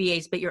work with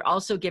VAs, but you're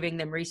also giving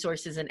them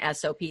resources and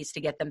SOPs to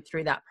get them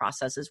through that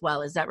process as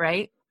well. Is that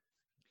right?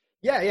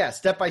 Yeah,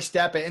 step by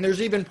step. And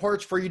there's even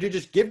parts for you to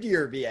just give to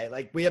your VA.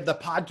 Like, we have the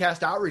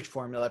podcast outreach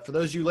formula. For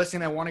those of you listening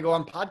that want to go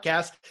on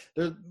podcast,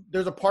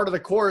 there's a part of the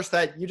course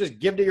that you just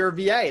give to your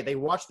VA. They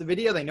watch the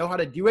video, they know how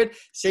to do it,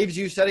 saves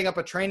you setting up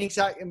a training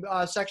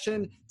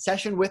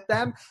session with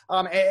them.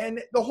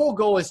 And the whole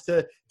goal is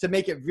to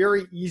make it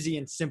very easy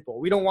and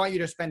simple. We don't want you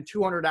to spend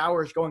 200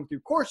 hours going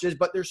through courses,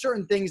 but there's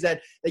certain things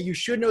that you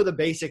should know the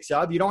basics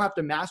of. You don't have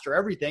to master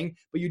everything,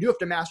 but you do have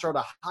to master how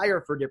to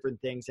hire for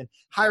different things. And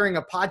hiring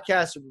a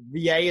podcast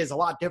VA is a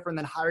lot different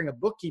than hiring a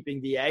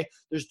bookkeeping VA.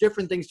 There's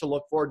different things to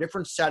look for,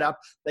 different setup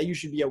that you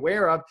should be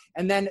aware of.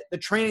 And then the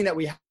training that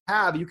we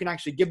have, you can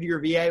actually give to your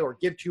VA or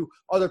give to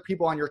other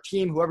people on your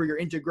team, whoever your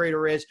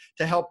integrator is,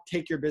 to help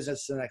take your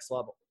business to the next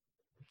level.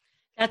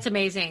 That's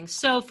amazing.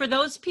 So for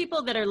those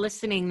people that are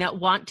listening that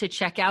want to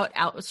check out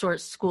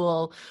Outsource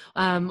School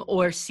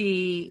or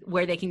see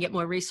where they can get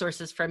more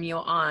resources from you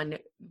on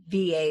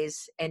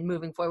VAs and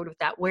moving forward with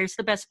that, where's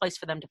the best place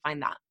for them to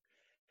find that?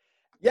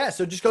 Yeah,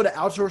 so just go to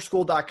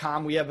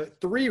outsourceschool.com. We have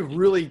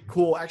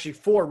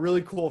four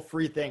really cool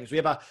free things. We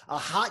have a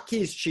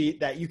hotkeys sheet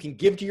that you can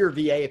give to your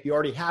VA if you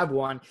already have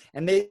one.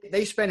 And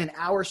they spend an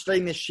hour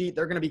studying this sheet.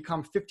 They're going to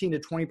become 15 to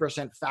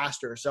 20%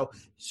 faster. So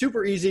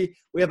super easy.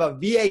 We have a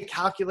VA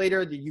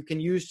calculator that you can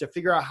use to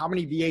figure out how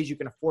many VAs you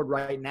can afford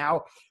right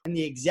now and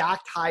the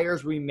exact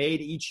hires we made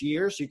each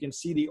year. So you can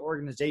see the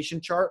organization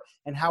chart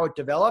and how it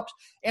developed.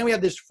 And we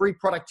have this free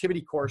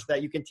productivity course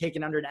that you can take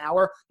in under an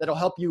hour that'll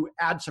help you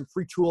add some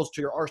free tools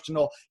to your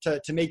arsenal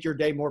to make your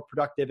day more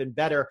productive and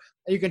better.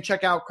 And you can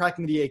check out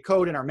Cracking the VA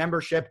Code in our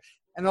membership.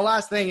 And the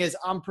last thing is,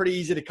 I'm pretty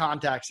easy to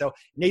contact. So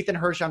Nathan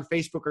Hirsch on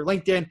Facebook or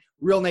LinkedIn,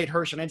 Real Nate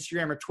Hirsch on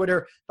Instagram or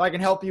Twitter. If I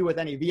can help you with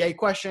any VA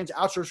questions,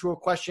 outsource school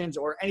questions,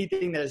 or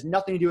anything that has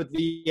nothing to do with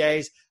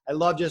VAs, I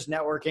love just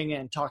networking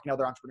and talking to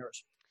other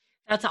entrepreneurs.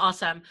 That's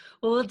awesome.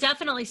 Well, we'll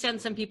definitely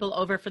send some people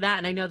over for that.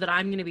 And I know that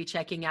I'm going to be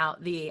checking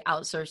out the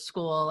Outsource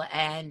School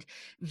and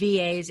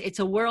VAs. It's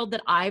a world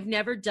that I've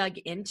never dug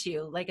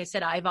into. Like I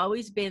said, I've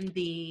always been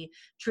the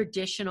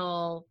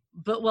traditional,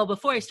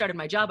 before I started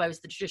my job, I was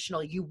the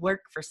traditional, you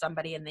work for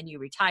somebody and then you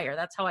retire.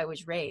 That's how I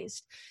was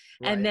raised.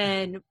 Right. And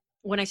then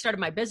when I started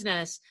my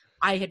business,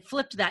 I had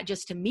flipped that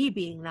just to me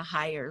being the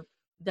higher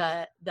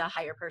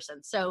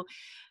person. So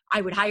I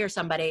would hire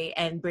somebody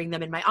and bring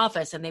them in my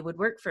office and they would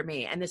work for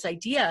me. And this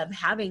idea of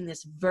having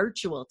this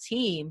virtual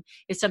team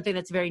is something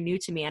that's very new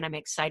to me. And I'm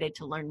excited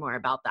to learn more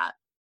about that.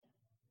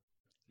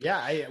 Yeah,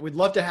 I would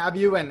love to have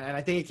you. And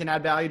I think it can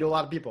add value to a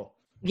lot of people.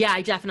 Yeah,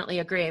 I definitely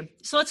agree.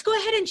 So let's go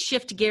ahead and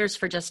shift gears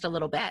for just a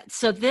little bit.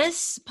 So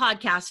this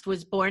podcast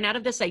was born out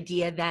of this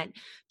idea that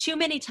too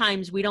many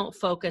times we don't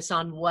focus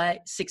on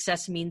what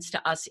success means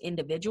to us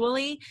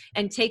individually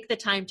and take the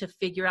time to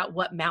figure out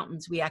what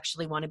mountains we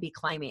actually want to be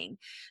climbing.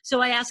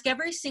 So I ask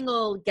every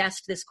single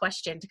guest this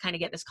question to kind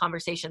of get this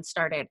conversation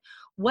started.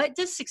 What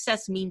does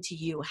success mean to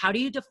you? How do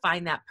you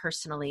define that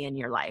personally in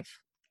your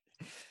life?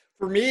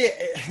 For me,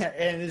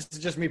 and this is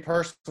just me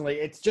personally,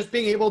 it's just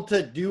being able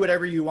to do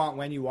whatever you want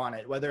when you want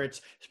it, whether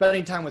it's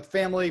spending time with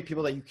family,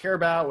 people that you care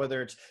about,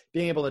 whether it's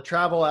being able to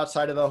travel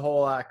outside of the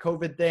whole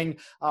COVID thing,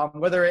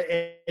 whether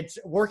it's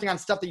working on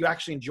stuff that you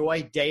actually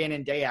enjoy day in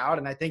and day out.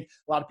 And I think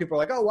a lot of people are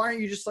like, oh, why aren't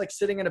you just like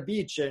sitting on a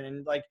beach?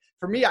 And like,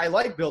 for me, I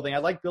like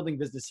building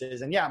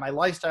businesses. And yeah, my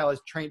lifestyle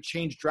has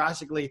changed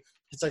drastically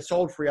since I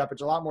sold FreeUp.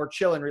 It's a lot more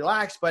chill and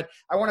relaxed, but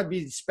I want to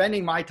be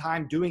spending my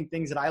time doing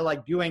things that I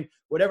like doing,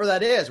 whatever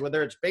that is,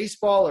 whether it's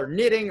baseball or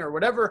knitting or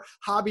whatever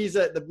hobbies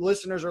that the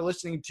listeners are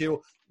listening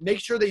to. Make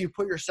sure that you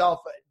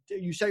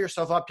set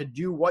yourself up to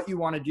do what you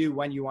want to do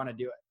when you want to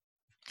do it.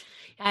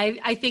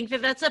 I think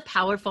that that's a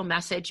powerful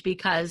message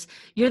because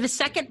you're the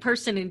second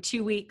person in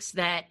 2 weeks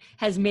that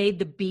has made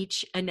the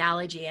beach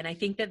analogy. And I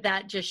think that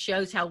that just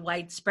shows how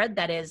widespread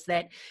that is,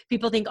 that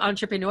people think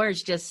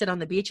entrepreneurs just sit on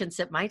the beach and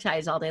sip Mai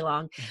Tais all day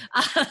long.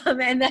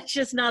 And that's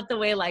just not the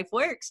way life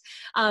works.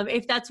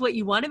 If that's what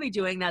you want to be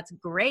doing, that's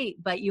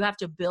great, but you have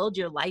to build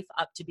your life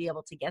up to be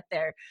able to get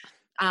there.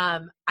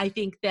 I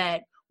think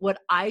that what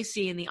I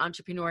see in the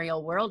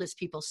entrepreneurial world is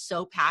people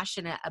so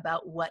passionate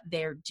about what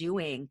they're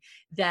doing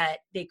that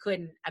they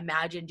couldn't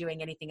imagine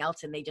doing anything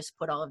else. And they just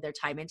put all of their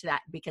time into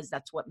that because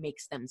that's what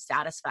makes them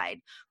satisfied,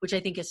 which I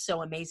think is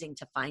so amazing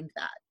to find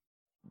that.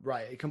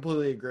 Right. I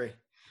completely agree.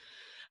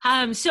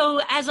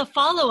 So as a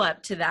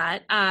follow-up to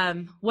that,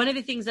 one of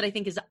the things that I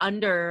think is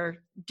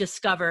under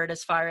discovered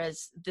as far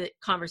as the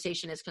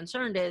conversation is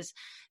concerned is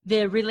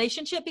the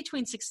relationship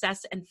between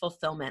success and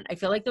fulfillment. I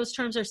feel like those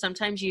terms are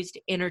sometimes used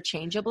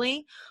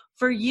interchangeably.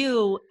 For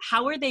you,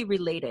 how are they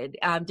related?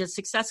 Does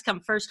success come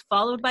first,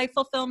 followed by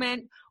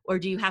fulfillment, or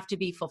do you have to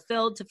be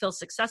fulfilled to feel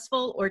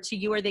successful, or to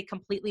you, are they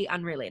completely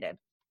unrelated?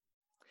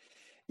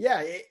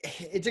 Yeah,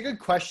 it's a good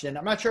question.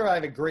 I'm not sure I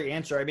have a great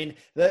answer. I mean,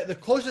 the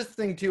closest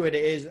thing to it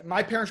is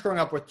my parents growing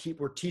up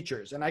were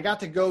teachers, and I got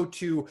to go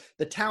to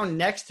the town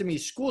next to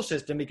me's school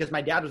system because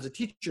my dad was a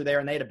teacher there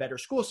and they had a better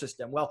school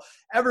system. Well,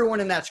 everyone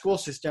in that school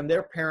system,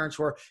 their parents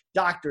were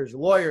doctors,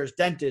 lawyers,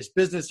 dentists,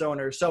 business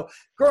owners. So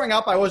growing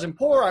up, I wasn't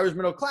poor, I was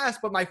middle class,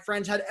 but my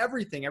friends had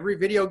everything, every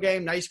video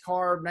game, nice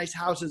car, nice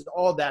houses,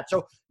 all of that.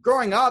 So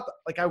growing up,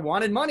 like I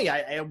wanted money.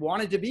 I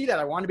wanted to be that.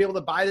 I wanted to be able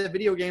to buy the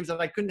video games that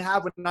I couldn't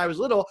have when I was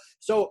little.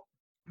 So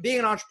being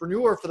an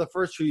entrepreneur for the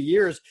first few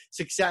years,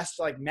 success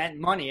like meant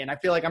money. And I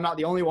feel like I'm not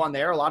the only one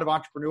there. A lot of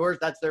entrepreneurs,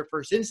 that's their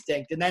first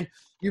instinct. And then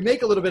you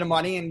make a little bit of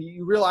money and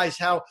you realize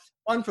how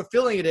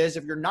unfulfilling it is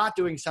if you're not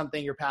doing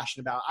something you're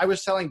passionate about. I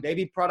was selling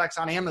baby products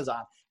on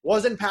Amazon.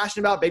 Wasn't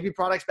passionate about baby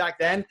products back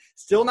then.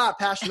 Still not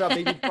passionate about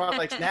baby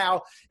products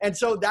now. And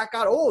so that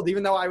got old,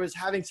 even though I was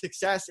having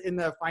success in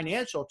the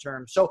financial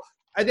terms. So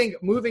I think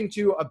moving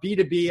to a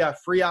B2B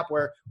FreeUp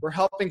where we're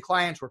helping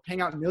clients, we're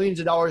paying out millions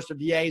of dollars to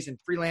VAs and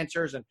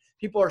freelancers, and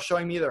people are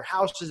showing me their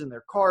houses and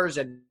their cars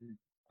and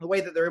the way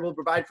that they're able to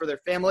provide for their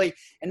family.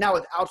 And now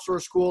with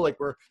Outsource School, like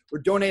we're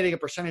donating a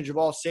percentage of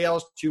all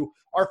sales to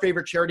our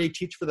favorite charity,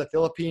 Teach for the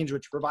Philippines,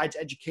 which provides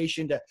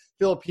education to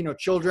Filipino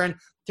children.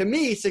 To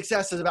me,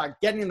 success is about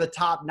getting to the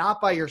top,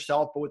 not by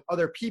yourself, but with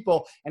other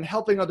people and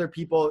helping other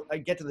people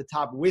get to the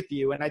top with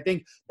you. And I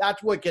think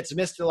that's what gets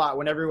missed a lot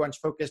when everyone's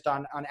focused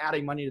on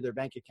adding money to their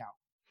bank account.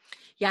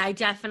 Yeah, I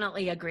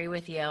definitely agree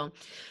with you.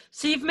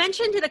 So you've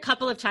mentioned it a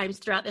couple of times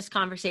throughout this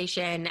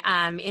conversation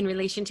in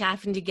relation to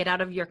having to get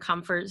out of your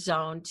comfort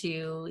zone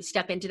to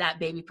step into that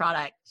baby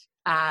product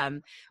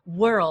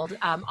world.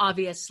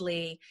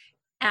 Obviously,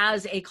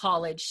 as a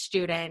college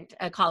student,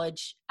 a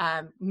college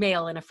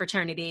male in a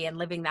fraternity and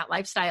living that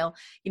lifestyle,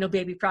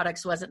 baby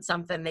products wasn't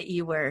something that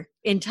you were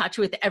in touch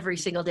with every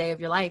single day of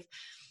your life.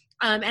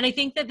 And I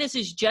think that this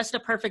is just a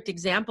perfect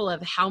example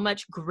of how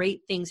much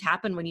great things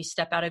happen when you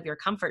step out of your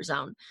comfort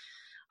zone.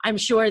 I'm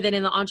sure that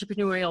in the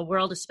entrepreneurial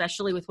world,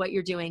 especially with what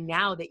you're doing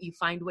now, that you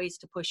find ways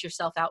to push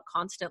yourself out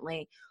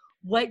constantly.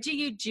 What do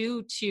you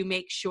do to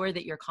make sure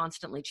that you're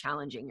constantly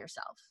challenging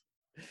yourself?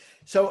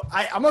 So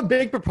I'm a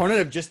big proponent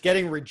of just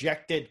getting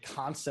rejected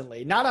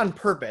constantly, not on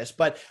purpose,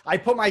 but I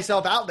put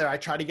myself out there. I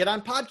try to get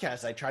on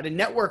podcasts. I try to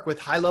network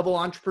with high-level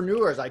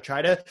entrepreneurs. I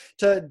try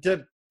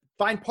to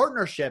find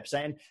partnerships.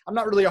 And I'm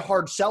not really a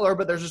hard seller,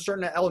 but there's a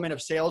certain element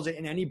of sales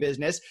in any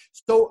business.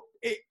 So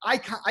I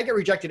get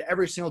rejected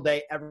every single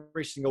day,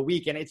 every single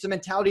week. And it's a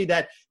mentality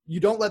that you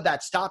don't let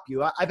that stop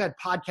you. I've had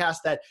podcasts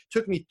that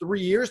took me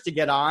 3 years to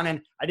get on, and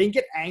I didn't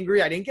get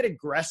angry. I didn't get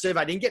aggressive.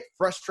 I didn't get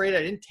frustrated.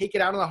 I didn't take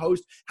it out on the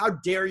host. How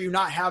dare you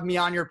not have me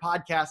on your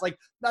podcast? Like,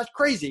 that's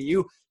crazy.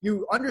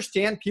 You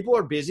understand people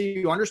are busy.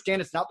 You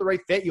understand it's not the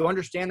right fit. You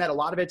understand that a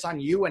lot of it's on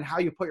you and how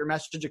you put your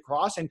message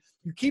across, and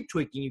you keep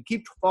tweaking. You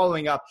keep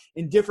following up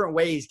in different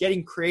ways,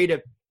 getting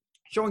creative,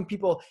 showing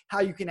people how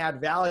you can add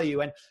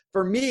value. And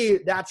for me,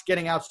 that's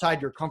getting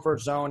outside your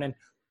comfort zone. And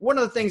one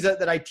of the things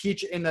that I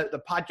teach in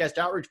the podcast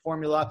outreach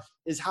formula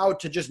is how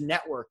to just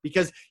network,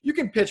 because you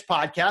can pitch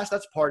podcasts,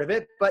 that's part of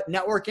it, but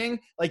networking,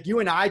 like you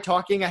and I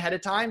talking ahead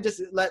of time,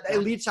 it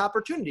leads to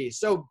opportunities.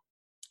 So,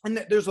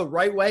 and there's a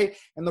right way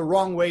and the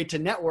wrong way to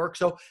network.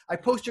 So I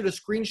posted a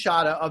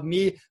screenshot of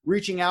me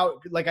reaching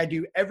out like I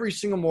do every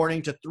single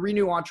morning to 3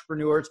 new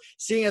entrepreneurs,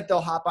 seeing if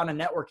they'll hop on a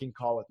networking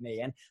call with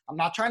me. And I'm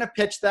not trying to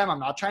pitch them. I'm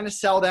not trying to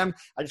sell them.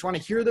 I just want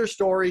to hear their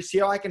story, see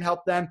how I can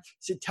help them,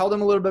 tell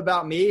them a little bit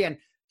about me. And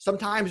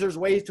sometimes there's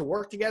ways to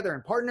work together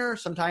and partner.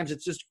 Sometimes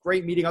it's just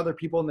great meeting other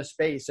people in the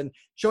space and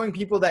showing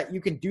people that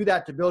you can do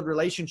that to build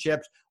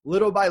relationships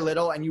little by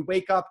little. And you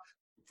wake up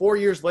 4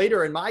 years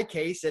later, in my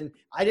case, and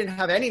I didn't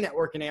have any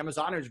network in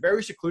Amazon. It was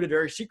very secluded,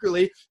 very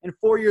secretly. And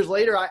 4 years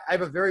later, I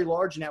have a very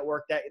large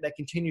network that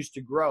continues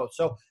to grow.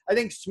 So I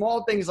think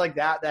small things like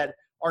that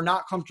are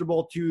not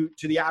comfortable to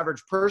the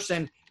average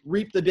person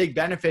reap the big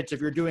benefits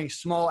if you're doing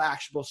small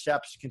actionable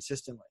steps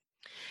consistently.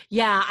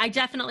 Yeah, I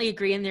definitely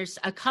agree. And there's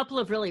a couple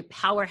of really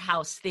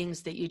powerhouse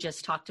things that you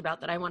just talked about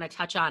that I want to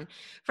touch on.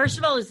 First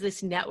of all is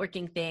this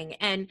networking thing.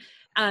 And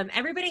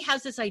everybody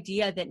has this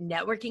idea that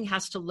networking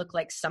has to look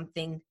like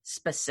something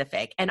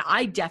specific. And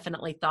I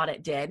definitely thought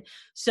it did.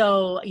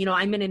 So,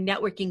 I'm in a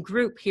networking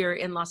group here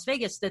in Las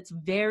Vegas that's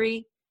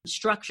very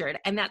structured,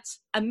 and that's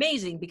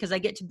amazing because I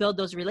get to build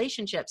those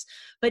relationships.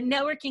 But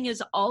networking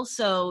is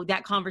also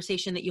that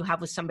conversation that you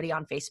have with somebody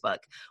on Facebook,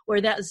 or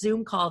that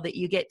Zoom call that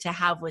you get to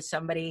have with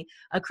somebody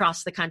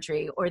across the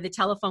country, or the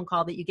telephone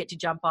call that you get to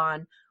jump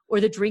on, or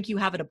the drink you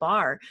have at a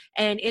bar.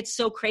 And it's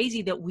so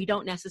crazy that we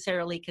don't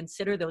necessarily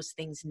consider those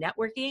things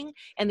networking,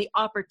 and the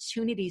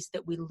opportunities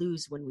that we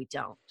lose when we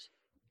don't.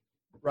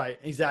 Right,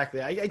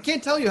 exactly. I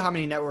can't tell you how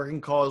many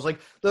networking calls, like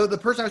the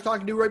person I was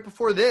talking to right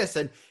before this,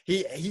 and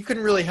he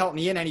couldn't really help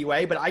me in any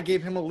way, but I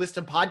gave him a list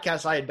of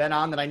podcasts I had been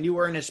on that I knew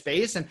were in his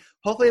space, and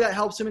hopefully that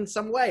helps him in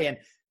some way. And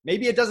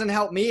maybe it doesn't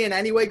help me in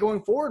any way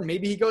going forward.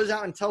 Maybe he goes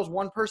out and tells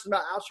one person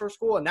about Outsource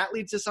School and that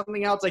leads to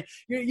something else. Like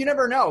you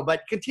never know,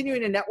 but continuing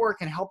to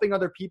network and helping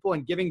other people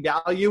and giving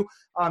value,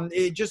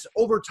 it just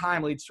over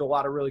time leads to a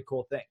lot of really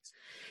cool things.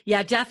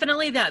 Yeah,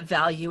 definitely that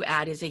value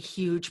add is a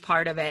huge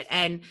part of it.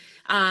 And,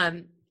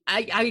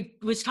 I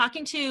was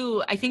talking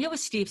to, I think it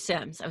was Steve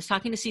Sims. I was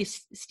talking to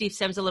Steve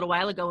Sims a little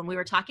while ago, and we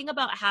were talking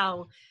about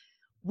how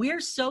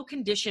we're so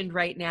conditioned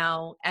right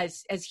now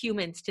as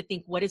humans to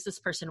think, what does this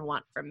person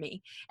want from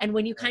me? And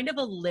when you kind of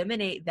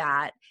eliminate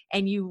that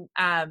and you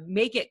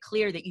make it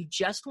clear that you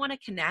just want to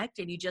connect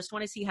and you just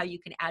want to see how you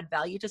can add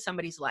value to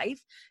somebody's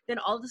life, then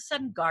all of a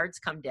sudden guards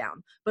come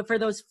down. But for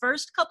those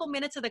first couple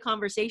minutes of the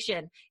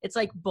conversation, it's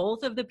like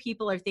both of the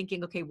people are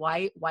thinking, okay,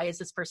 why is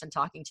this person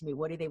talking to me?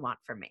 What do they want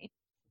from me?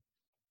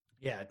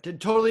 Yeah,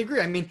 totally agree.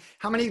 I mean,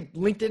 how many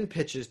LinkedIn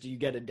pitches do you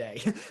get a day?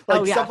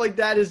 Stuff like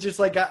that is just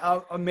like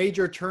a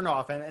major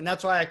turnoff. And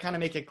that's why I kind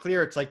of make it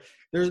clear. It's like,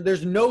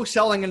 there's no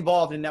selling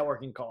involved in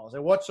networking calls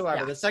whatsoever.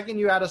 Yeah. The second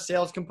you add a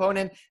sales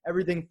component,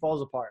 everything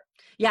falls apart.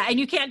 Yeah. And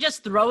you can't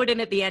just throw it in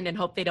at the end and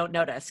hope they don't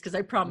notice, because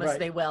I promise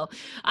they will.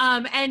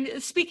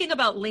 And speaking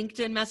about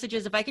LinkedIn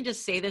messages, if I can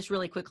just say this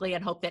really quickly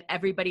and hope that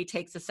everybody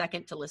takes a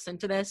second to listen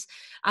to this.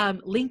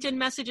 LinkedIn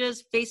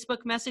messages,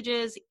 Facebook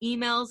messages,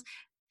 emails,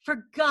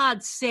 for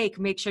God's sake,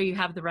 make sure you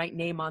have the right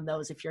name on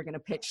those if you're going to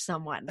pitch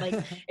someone. Like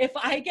if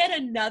I get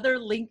another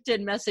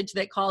LinkedIn message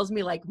that calls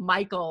me like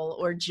Michael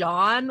or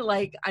John,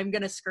 like I'm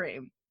going to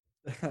scream.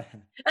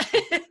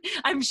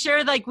 I'm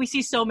sure like we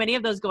see so many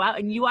of those go out,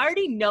 and you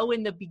already know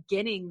in the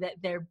beginning that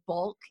they're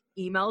bulk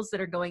emails that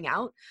are going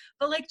out,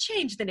 but like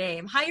change the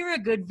name, hire a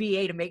good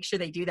VA to make sure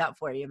they do that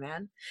for you,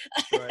 man.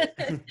 Right.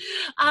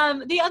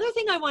 The other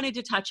thing I wanted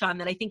to touch on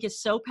that I think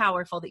is so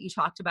powerful that you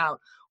talked about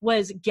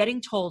was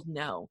getting told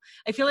no.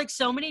 I feel like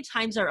so many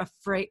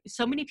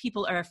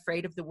people are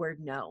afraid of the word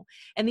no.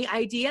 And the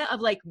idea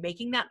of like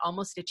making that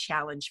almost a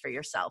challenge for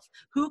yourself.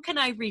 Who can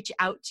I reach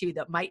out to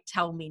that might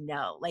tell me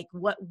no? Like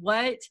what,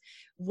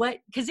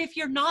 because if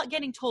you're not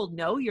getting told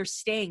no, you're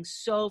staying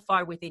so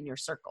far within your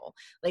circle.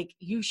 Like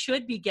you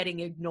should be getting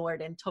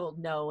ignored and told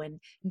no, and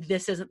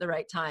this isn't the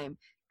right time,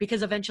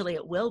 because eventually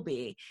it will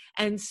be.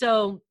 And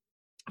so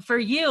for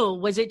you,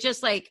 was it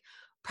just like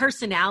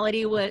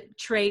personality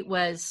trait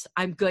was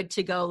I'm good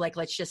to go, like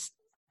let's just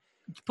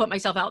put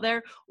myself out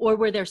there? Or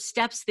were there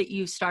steps that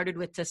you started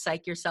with to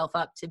psych yourself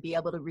up to be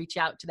able to reach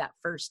out to that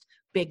first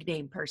big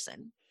name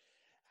person?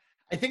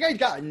 I think I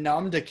got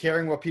numb to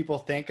caring what people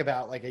think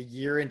about like a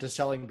year into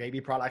selling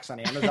baby products on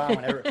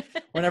Amazon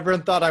when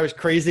everyone thought I was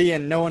crazy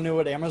and no one knew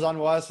what Amazon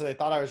was. So they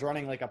thought I was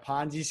running like a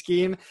Ponzi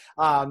scheme.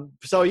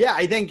 So yeah,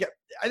 I think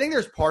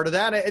there's part of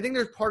that. I think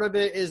there's part of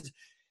it is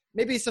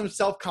maybe some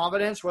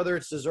self-confidence, whether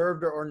it's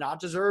deserved or not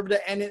deserved.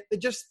 And it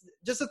just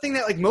the thing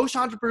that like most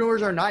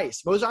entrepreneurs are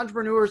nice. Most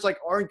entrepreneurs like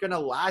aren't going to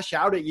lash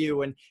out at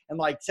you and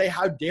like say,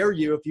 how dare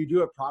you if you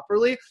do it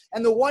properly.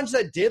 And the ones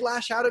that did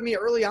lash out at me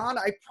early on,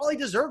 I probably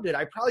deserved it.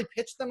 I probably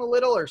pitched them a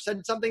little or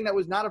said something that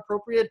was not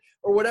appropriate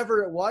or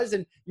whatever it was.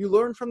 And you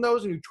learn from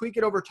those and you tweak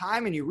it over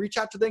time and you reach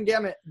out to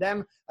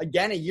them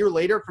again a year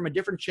later from a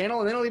different channel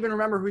and they don't even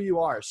remember who you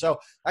are. So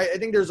I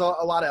think there's a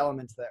lot of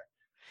elements there.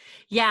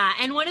 Yeah.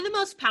 And one of the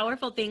most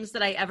powerful things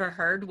that I ever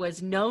heard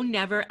was no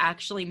never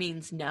actually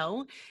means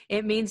no.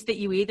 It means that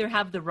you either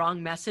have the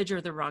wrong message or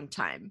the wrong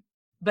time,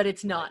 but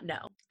it's not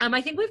no.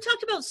 I think we've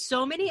talked about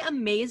so many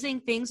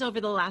amazing things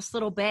over the last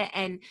little bit,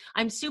 and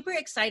I'm super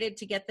excited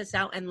to get this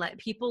out and let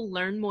people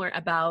learn more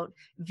about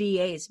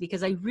VAs,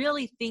 because I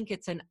really think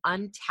it's an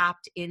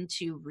untapped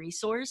into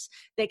resource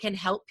that can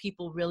help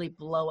people really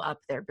blow up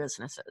their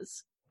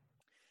businesses.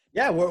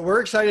 Yeah,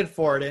 we're excited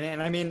for it.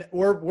 And I mean,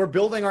 we're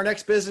building our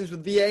next business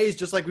with VAs,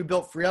 just like we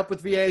built FreeUp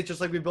with VAs,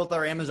 just like we built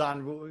our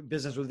Amazon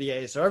business with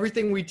VAs. So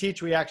everything we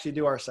teach, we actually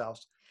do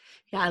ourselves.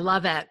 Yeah, I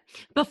love it.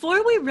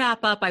 Before we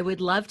wrap up, I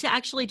would love to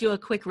actually do a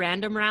quick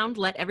random round,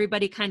 let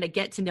everybody kind of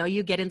get to know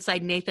you, get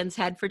inside Nathan's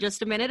head for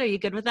just a minute. Are you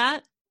good with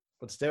that?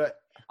 Let's do it.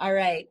 All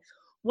right.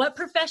 What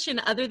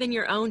profession other than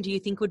your own do you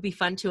think would be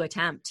fun to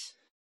attempt?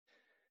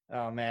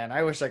 Oh man,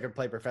 I wish I could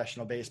play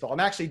professional baseball. I'm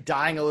actually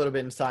dying a little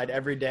bit inside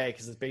every day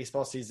because the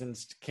baseball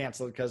season's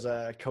canceled because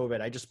of COVID.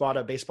 I just bought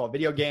a baseball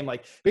video game.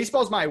 Like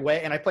baseball's my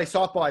way, and I play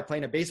softball. I play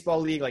in a baseball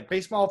league. Like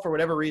baseball, for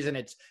whatever reason,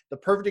 it's the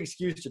perfect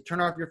excuse to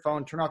turn off your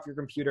phone, turn off your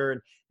computer,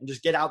 and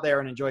just get out there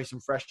and enjoy some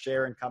fresh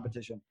air and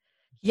competition.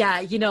 Yeah,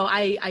 you know,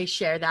 I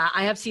share that.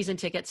 I have season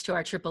tickets to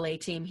our AAA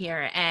team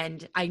here,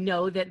 and I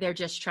know that they're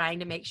just trying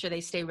to make sure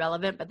they stay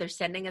relevant, but they're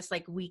sending us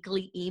like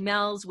weekly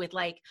emails with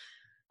like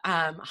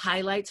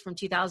highlights from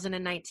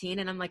 2019.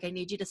 And I'm like, I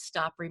need you to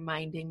stop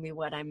reminding me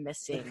what I'm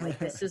missing. Like,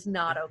 this is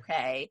not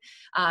okay.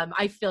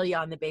 I feel you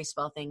on the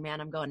baseball thing,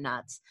 man. I'm going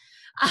nuts.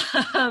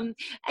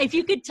 If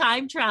you could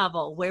time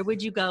travel, where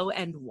would you go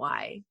and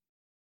why?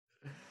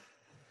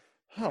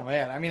 Oh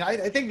man. I mean,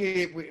 I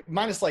think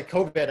minus like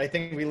COVID, I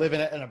think we live in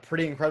a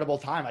pretty incredible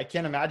time. I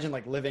can't imagine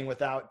like living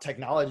without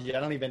technology. I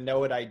don't even know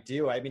what I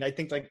do. I mean, I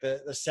think like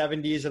the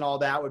 70s and all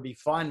that would be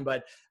fun,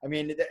 but I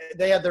mean,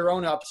 they had their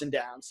own ups and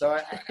downs. So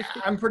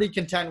I'm pretty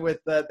content with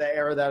the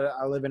era that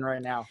I live in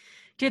right now.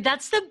 Dude,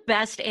 that's the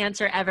best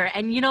answer ever.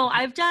 And you know,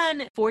 I've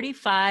done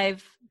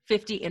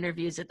 50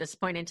 interviews at this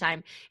point in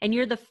time, and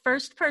you're the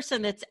first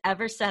person that's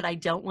ever said, I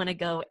don't want to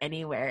go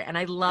anywhere. And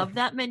I love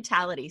that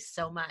mentality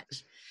so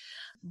much.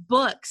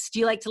 Books, do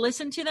you like to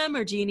listen to them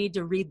or do you need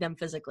to read them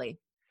physically?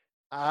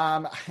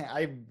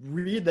 I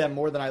read them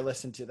more than I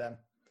listen to them.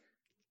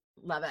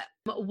 Love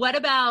it. What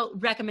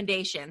about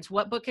recommendations?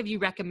 What book have you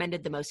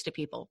recommended the most to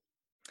people?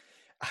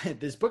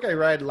 This book I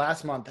read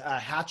last month,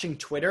 Hatching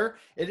Twitter.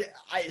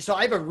 So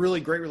I have a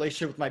really great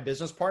relationship with my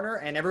business partner,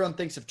 and everyone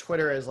thinks of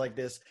Twitter as like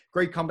this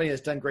great company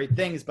that's done great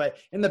things. But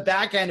in the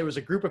back end, it was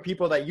a group of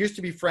people that used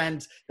to be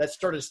friends that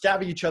started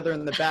stabbing each other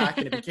in the back,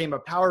 and it became a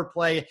power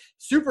play.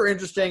 Super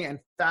interesting and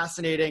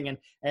fascinating.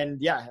 And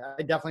yeah,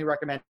 I definitely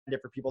recommend it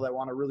for people that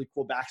want a really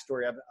cool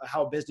backstory of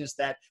how a business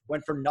that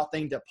went from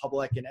nothing to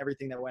public and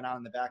everything that went on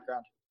in the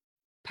background.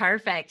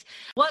 Perfect.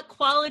 What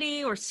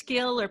quality or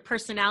skill or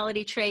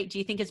personality trait do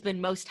you think has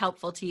been most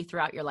helpful to you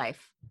throughout your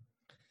life?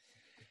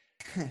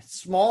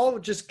 Small,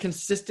 just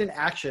consistent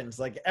actions,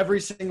 like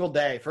every single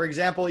day. For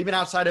example, even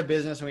outside of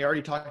business, and we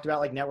already talked about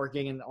like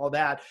networking and all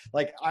that,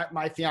 like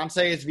my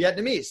fiance is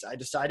Vietnamese. I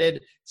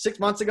decided 6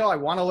 months ago, I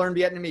want to learn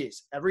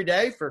Vietnamese. Every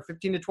day for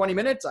 15 to 20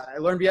 minutes, I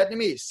learn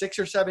Vietnamese 6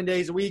 or 7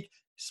 days a week.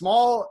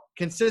 Small,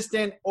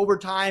 consistent, over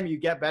time, you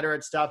get better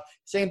at stuff.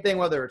 Same thing,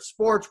 whether it's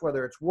sports,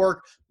 whether it's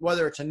work,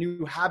 whether it's a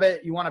new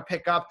habit you want to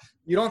pick up.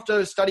 You don't have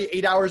to study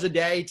 8 hours a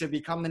day to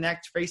become the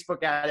next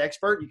Facebook ad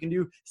expert. You can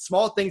do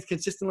small things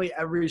consistently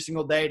every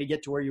single day to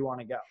get to where you want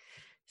to go.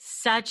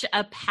 Such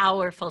a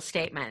powerful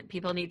statement.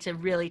 People need to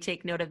really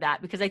take note of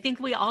that, because I think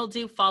we all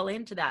do fall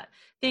into that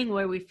thing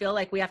where we feel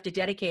like we have to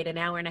dedicate an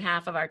hour and a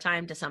half of our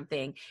time to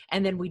something,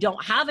 and then we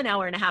don't have an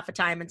hour and a half of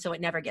time, and so it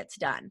never gets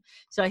done.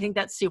 So I think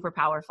that's super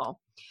powerful.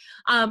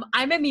 I'm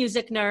a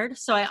music nerd,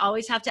 so I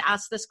always have to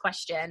ask this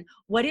question.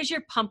 What is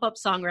your pump up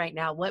song right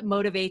now? What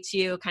motivates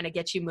you, kind of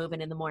gets you moving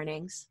in the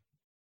mornings?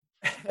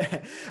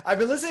 I've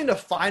been listening to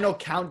Final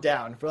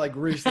Countdown for like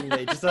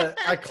recently, just a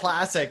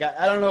classic.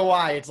 I don't know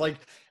why. It's like,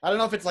 I don't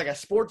know if it's like a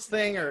sports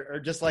thing or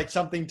just like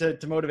something to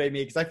motivate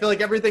me, because I feel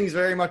like everything's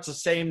very much the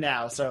same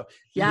now. So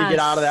you need to get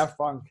out of that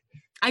funk.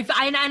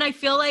 I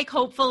feel like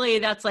hopefully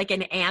that's like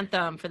an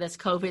anthem for this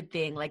COVID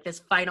thing, like this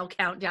Final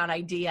Countdown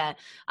idea,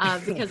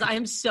 because I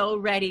am so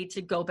ready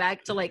to go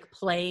back to like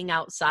playing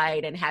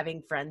outside and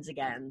having friends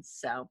again.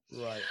 So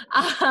right.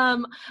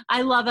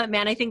 I love it,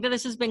 man. I think that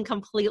this has been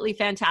completely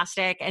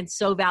fantastic and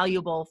so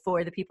valuable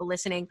for the people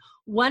listening.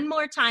 One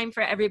more time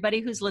for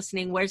everybody who's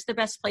listening, where's the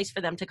best place for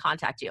them to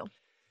contact you?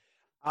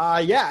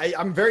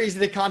 I'm very easy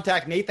to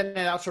contact. Nathan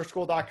at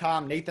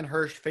outsourceschool.com, Nathan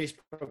Hirsch,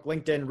 Facebook,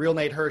 LinkedIn, Real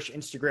Nate Hirsch,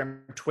 Instagram,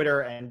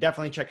 Twitter, and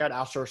definitely check out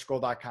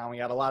outsourceschool.com. We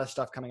got a lot of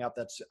stuff coming up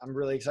I'm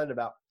really excited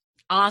about.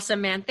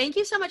 Awesome, man. Thank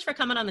you so much for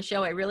coming on the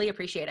show. I really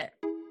appreciate it.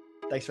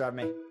 Thanks for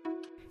having me.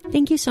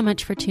 Thank you so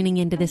much for tuning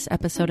into this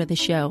episode of the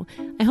show.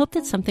 I hope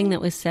that something that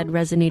was said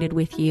resonated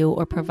with you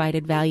or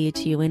provided value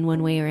to you in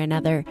one way or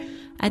another.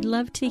 I'd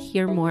love to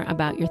hear more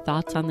about your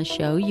thoughts on the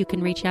show. You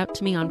can reach out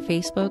to me on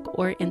Facebook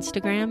or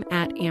Instagram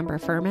at Amber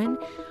Furman.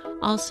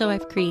 Also,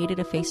 I've created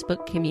a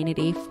Facebook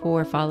community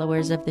for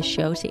followers of the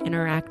show to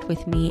interact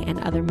with me and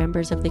other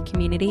members of the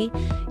community.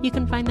 You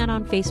can find that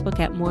on Facebook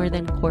at More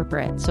Than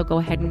Corporate. So go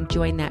ahead and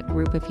join that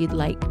group if you'd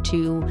like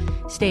to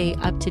stay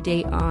up to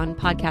date on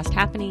podcast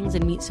happenings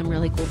and meet some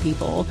really cool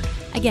people.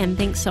 Again,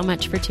 thanks so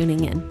much for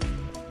tuning in.